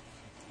attraction.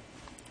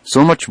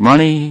 So much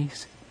money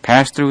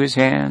passed through his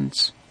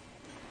hands.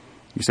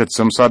 He said,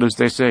 some sadhus,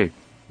 they say,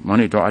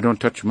 "Money, I don't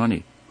touch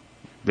money."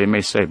 They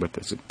may say, but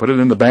they said, "Put it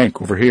in the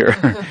bank over here."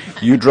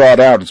 You draw it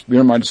out.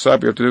 You're my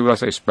disciple. You have to do what I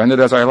say. Spend it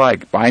as I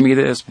like. Buy me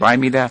this. Buy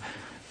me that.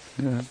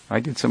 I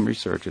did some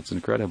research. It's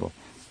incredible.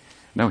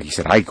 No, he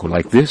said, "I go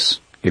like this.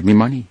 Give me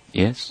money."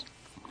 Yes.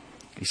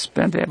 He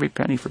spent every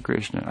penny for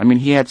Krishna. I mean,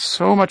 he had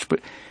so much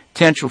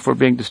potential for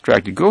being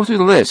distracted. Go through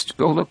the list.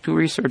 Go look to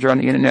research on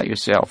the internet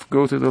yourself.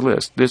 Go through the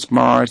list. This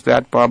Mars,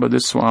 that Baba,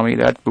 this Swami,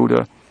 that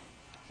Buddha.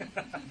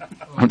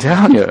 I'm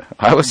telling you,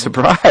 I was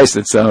surprised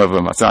at some of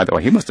them. I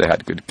thought, he must have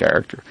had good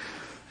character.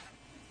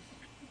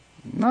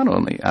 Not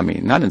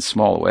in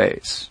small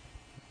ways,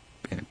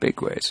 in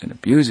big ways, in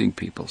abusing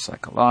people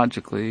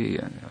psychologically.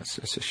 And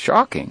it's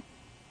shocking.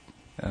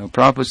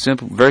 Prabhupada was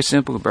simple,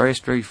 very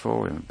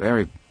straightforward, and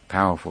very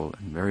powerful,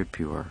 and very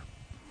pure.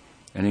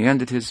 And he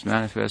ended his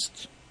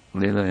manifest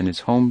Leela in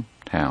his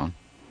hometown,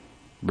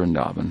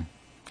 Vrindavan,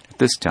 at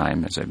this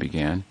time, as I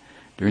began,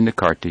 during the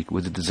Kartik,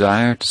 with a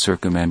desire to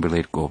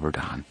circumambulate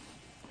Govardhan.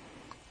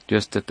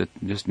 Just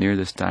near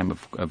this time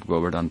of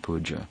Govardhan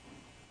Puja.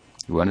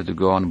 He wanted to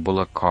go on a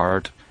bullock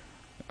cart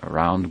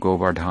around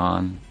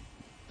Govardhan.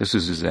 This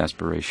was his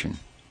aspiration.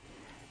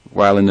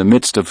 While in the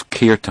midst of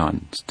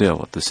kirtan,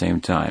 still at the same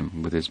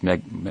time, with his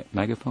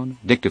megaphone?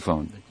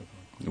 Dictaphone.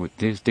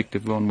 His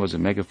dictaphone was a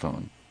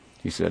megaphone.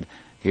 He said,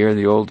 "Here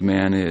the old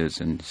man is,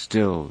 and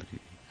still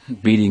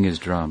beating his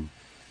drum,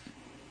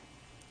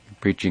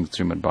 preaching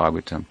Srimad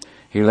Bhagavatam."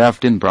 He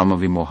left in Brahma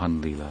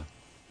Vimohan Leela.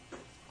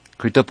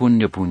 Krita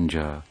Punya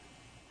Punja,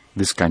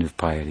 this kind of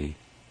piety,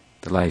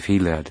 the life he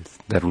led,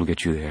 that will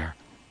get you there.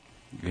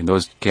 In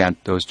those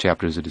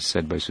chapters it is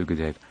said by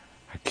Sukadev,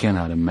 I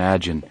cannot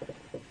imagine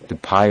the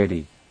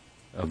piety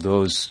of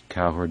those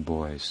cowherd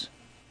boys.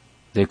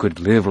 They could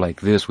live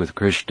like this with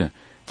Krishna.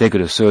 They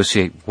could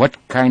associate what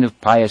kind of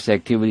pious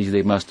activities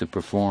they must have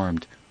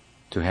performed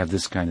to have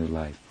this kind of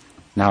life.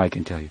 Now I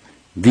can tell you,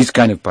 these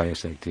kind of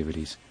pious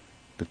activities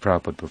that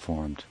Prabhupada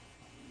performed.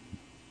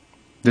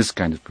 This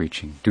kind of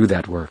preaching. Do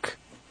that work.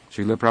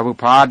 Srila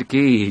Prabhupada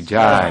ki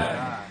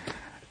jai.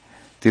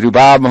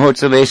 Tirobhava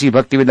Mahotsava Sri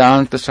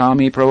Bhaktivedanta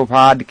Swami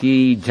Prabhupada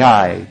ki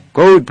jai.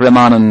 Gaud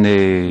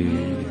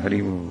Premanande.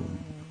 Hari Bol.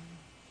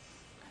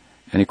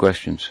 Any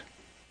questions?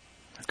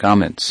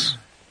 Comments?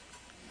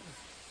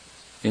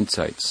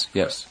 Insights?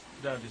 Yes.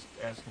 No, just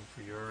asking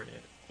for your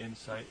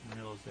insight and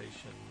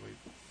realization. We've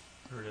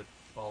heard it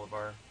all of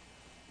our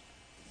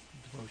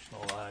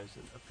devotional lives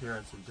that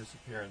appearance and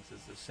disappearance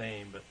is the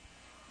same, but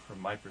from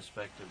my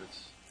perspective,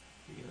 it's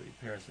the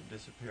appearance and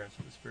disappearance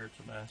of the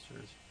spiritual master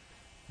is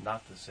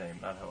not the same,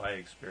 not how I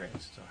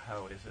experienced. So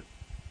how is it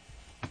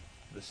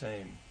the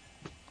same?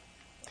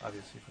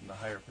 Obviously, from the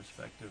higher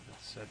perspective,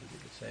 it's said to be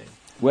the same.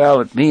 Well,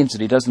 it means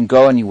that he doesn't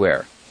go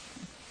anywhere.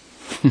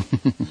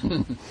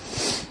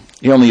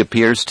 He only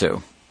appears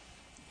to.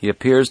 He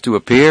appears to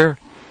appear,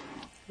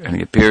 and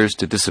he appears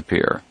to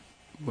disappear.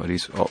 But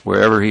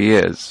wherever he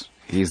is,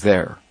 he's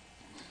there.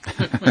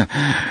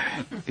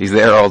 He's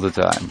there all the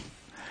time.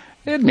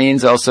 It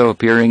means also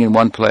appearing in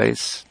one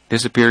place.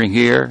 Disappearing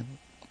here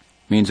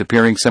means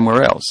appearing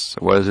somewhere else.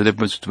 What is the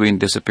difference between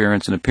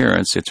disappearance and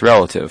appearance? It's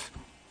relative.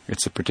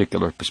 It's a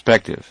particular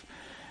perspective.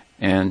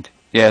 And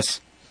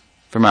yes,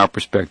 from our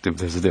perspective,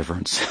 there's a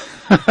difference.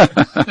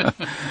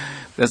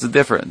 There's a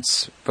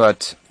difference.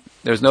 But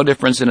there's no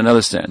difference in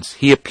another sense.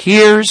 He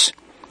appears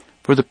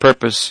for the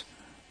purpose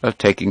of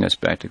taking us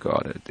back to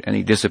Godhead. And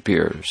he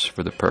disappears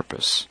for the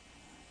purpose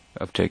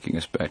of taking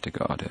us back to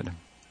Godhead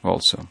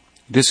also.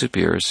 He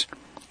disappears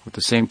with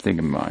the same thing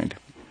in mind.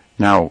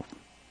 Now,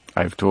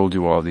 I've told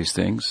you all these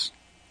things.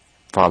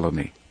 Follow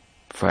me.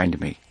 Find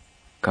me.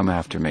 Come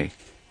after me.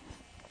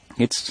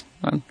 It's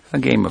a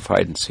game of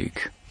hide and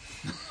seek.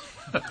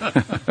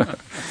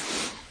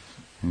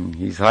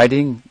 He's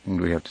hiding, and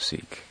we have to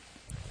seek.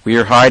 We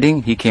are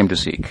hiding, he came to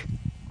seek.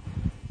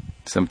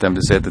 Sometimes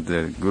it's said that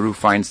the Guru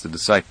finds the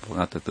disciple,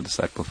 not that the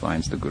disciple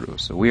finds the Guru.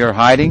 So we are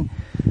hiding,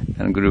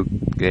 and Guru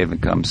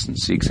Devan comes and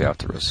seeks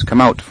after us.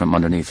 Come out from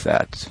underneath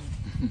that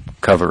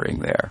covering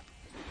there.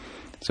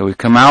 So we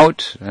come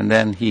out, and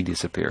then he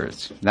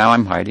disappears. Now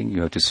I'm hiding,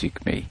 you have to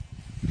seek me.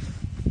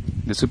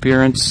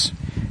 Disappearance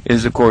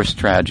is, of course,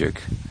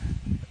 tragic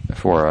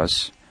for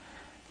us,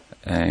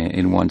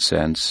 in one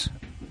sense,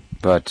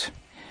 but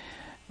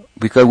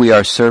because we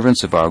are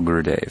servants of our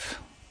Gurudev,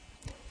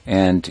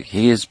 and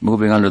he is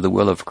moving under the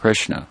will of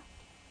Krishna.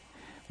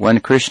 When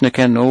Krishna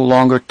can no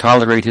longer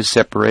tolerate his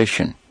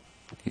separation,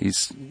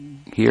 he's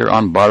here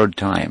on borrowed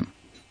time.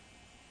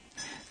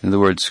 In other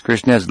words,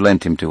 Krishna has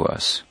lent him to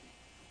us,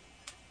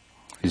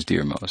 his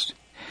dearmost.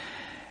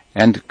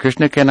 And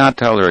Krishna cannot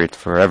tolerate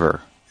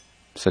forever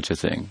such a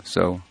thing,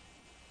 so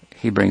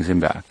he brings him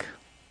back.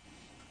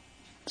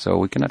 So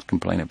we cannot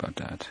complain about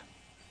that.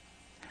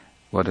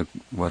 What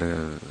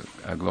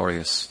a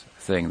glorious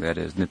thing that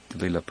is,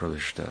 Nitya Lila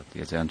Pravishta. He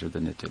has entered the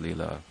Nitya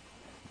Lila.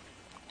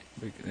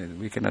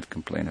 We cannot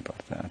complain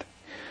about that.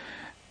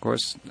 Of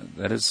course,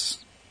 that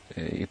is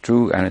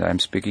true, and I'm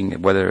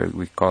speaking whether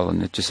we call it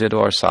Nitya Siddha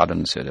or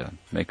Sadhana Siddha.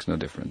 Makes no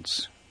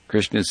difference.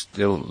 Krishna is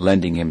still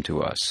lending him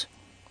to us.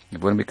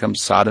 When it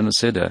becomes Sadhana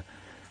Siddha,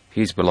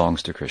 he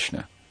belongs to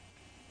Krishna.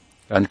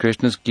 And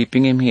Krishna is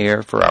keeping him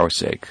here for our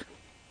sake.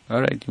 All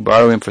right, you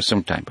borrow him for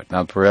some time, but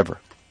not forever.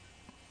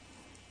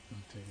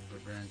 Don't take him for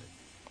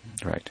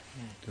granted. Right.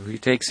 So he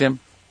takes him,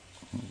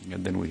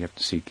 and then we have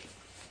to seek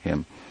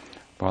him,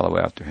 follow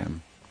after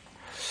him.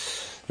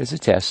 It's a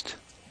test.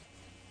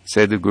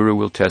 Say the Guru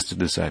will test the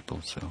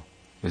disciple, so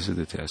this is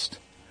the test.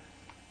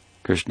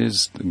 Krishna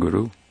is the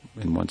Guru,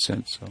 in one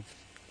sense, so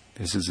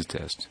this is the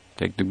test.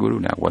 Take the Guru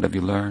now. What have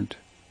you learned?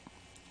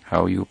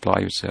 How you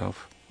apply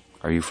yourself?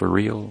 Are you for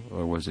real,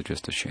 or was it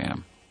just a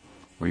sham?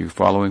 Were you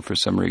following for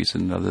some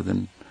reason other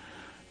than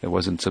it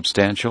wasn't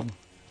substantial?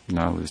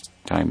 Now the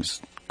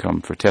time's come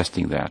for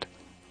testing that.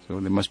 So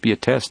there must be a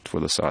test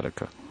for the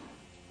sadhaka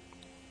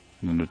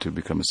in order to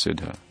become a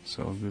siddha.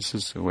 So this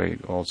is a way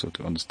also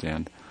to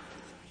understand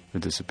the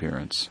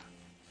disappearance.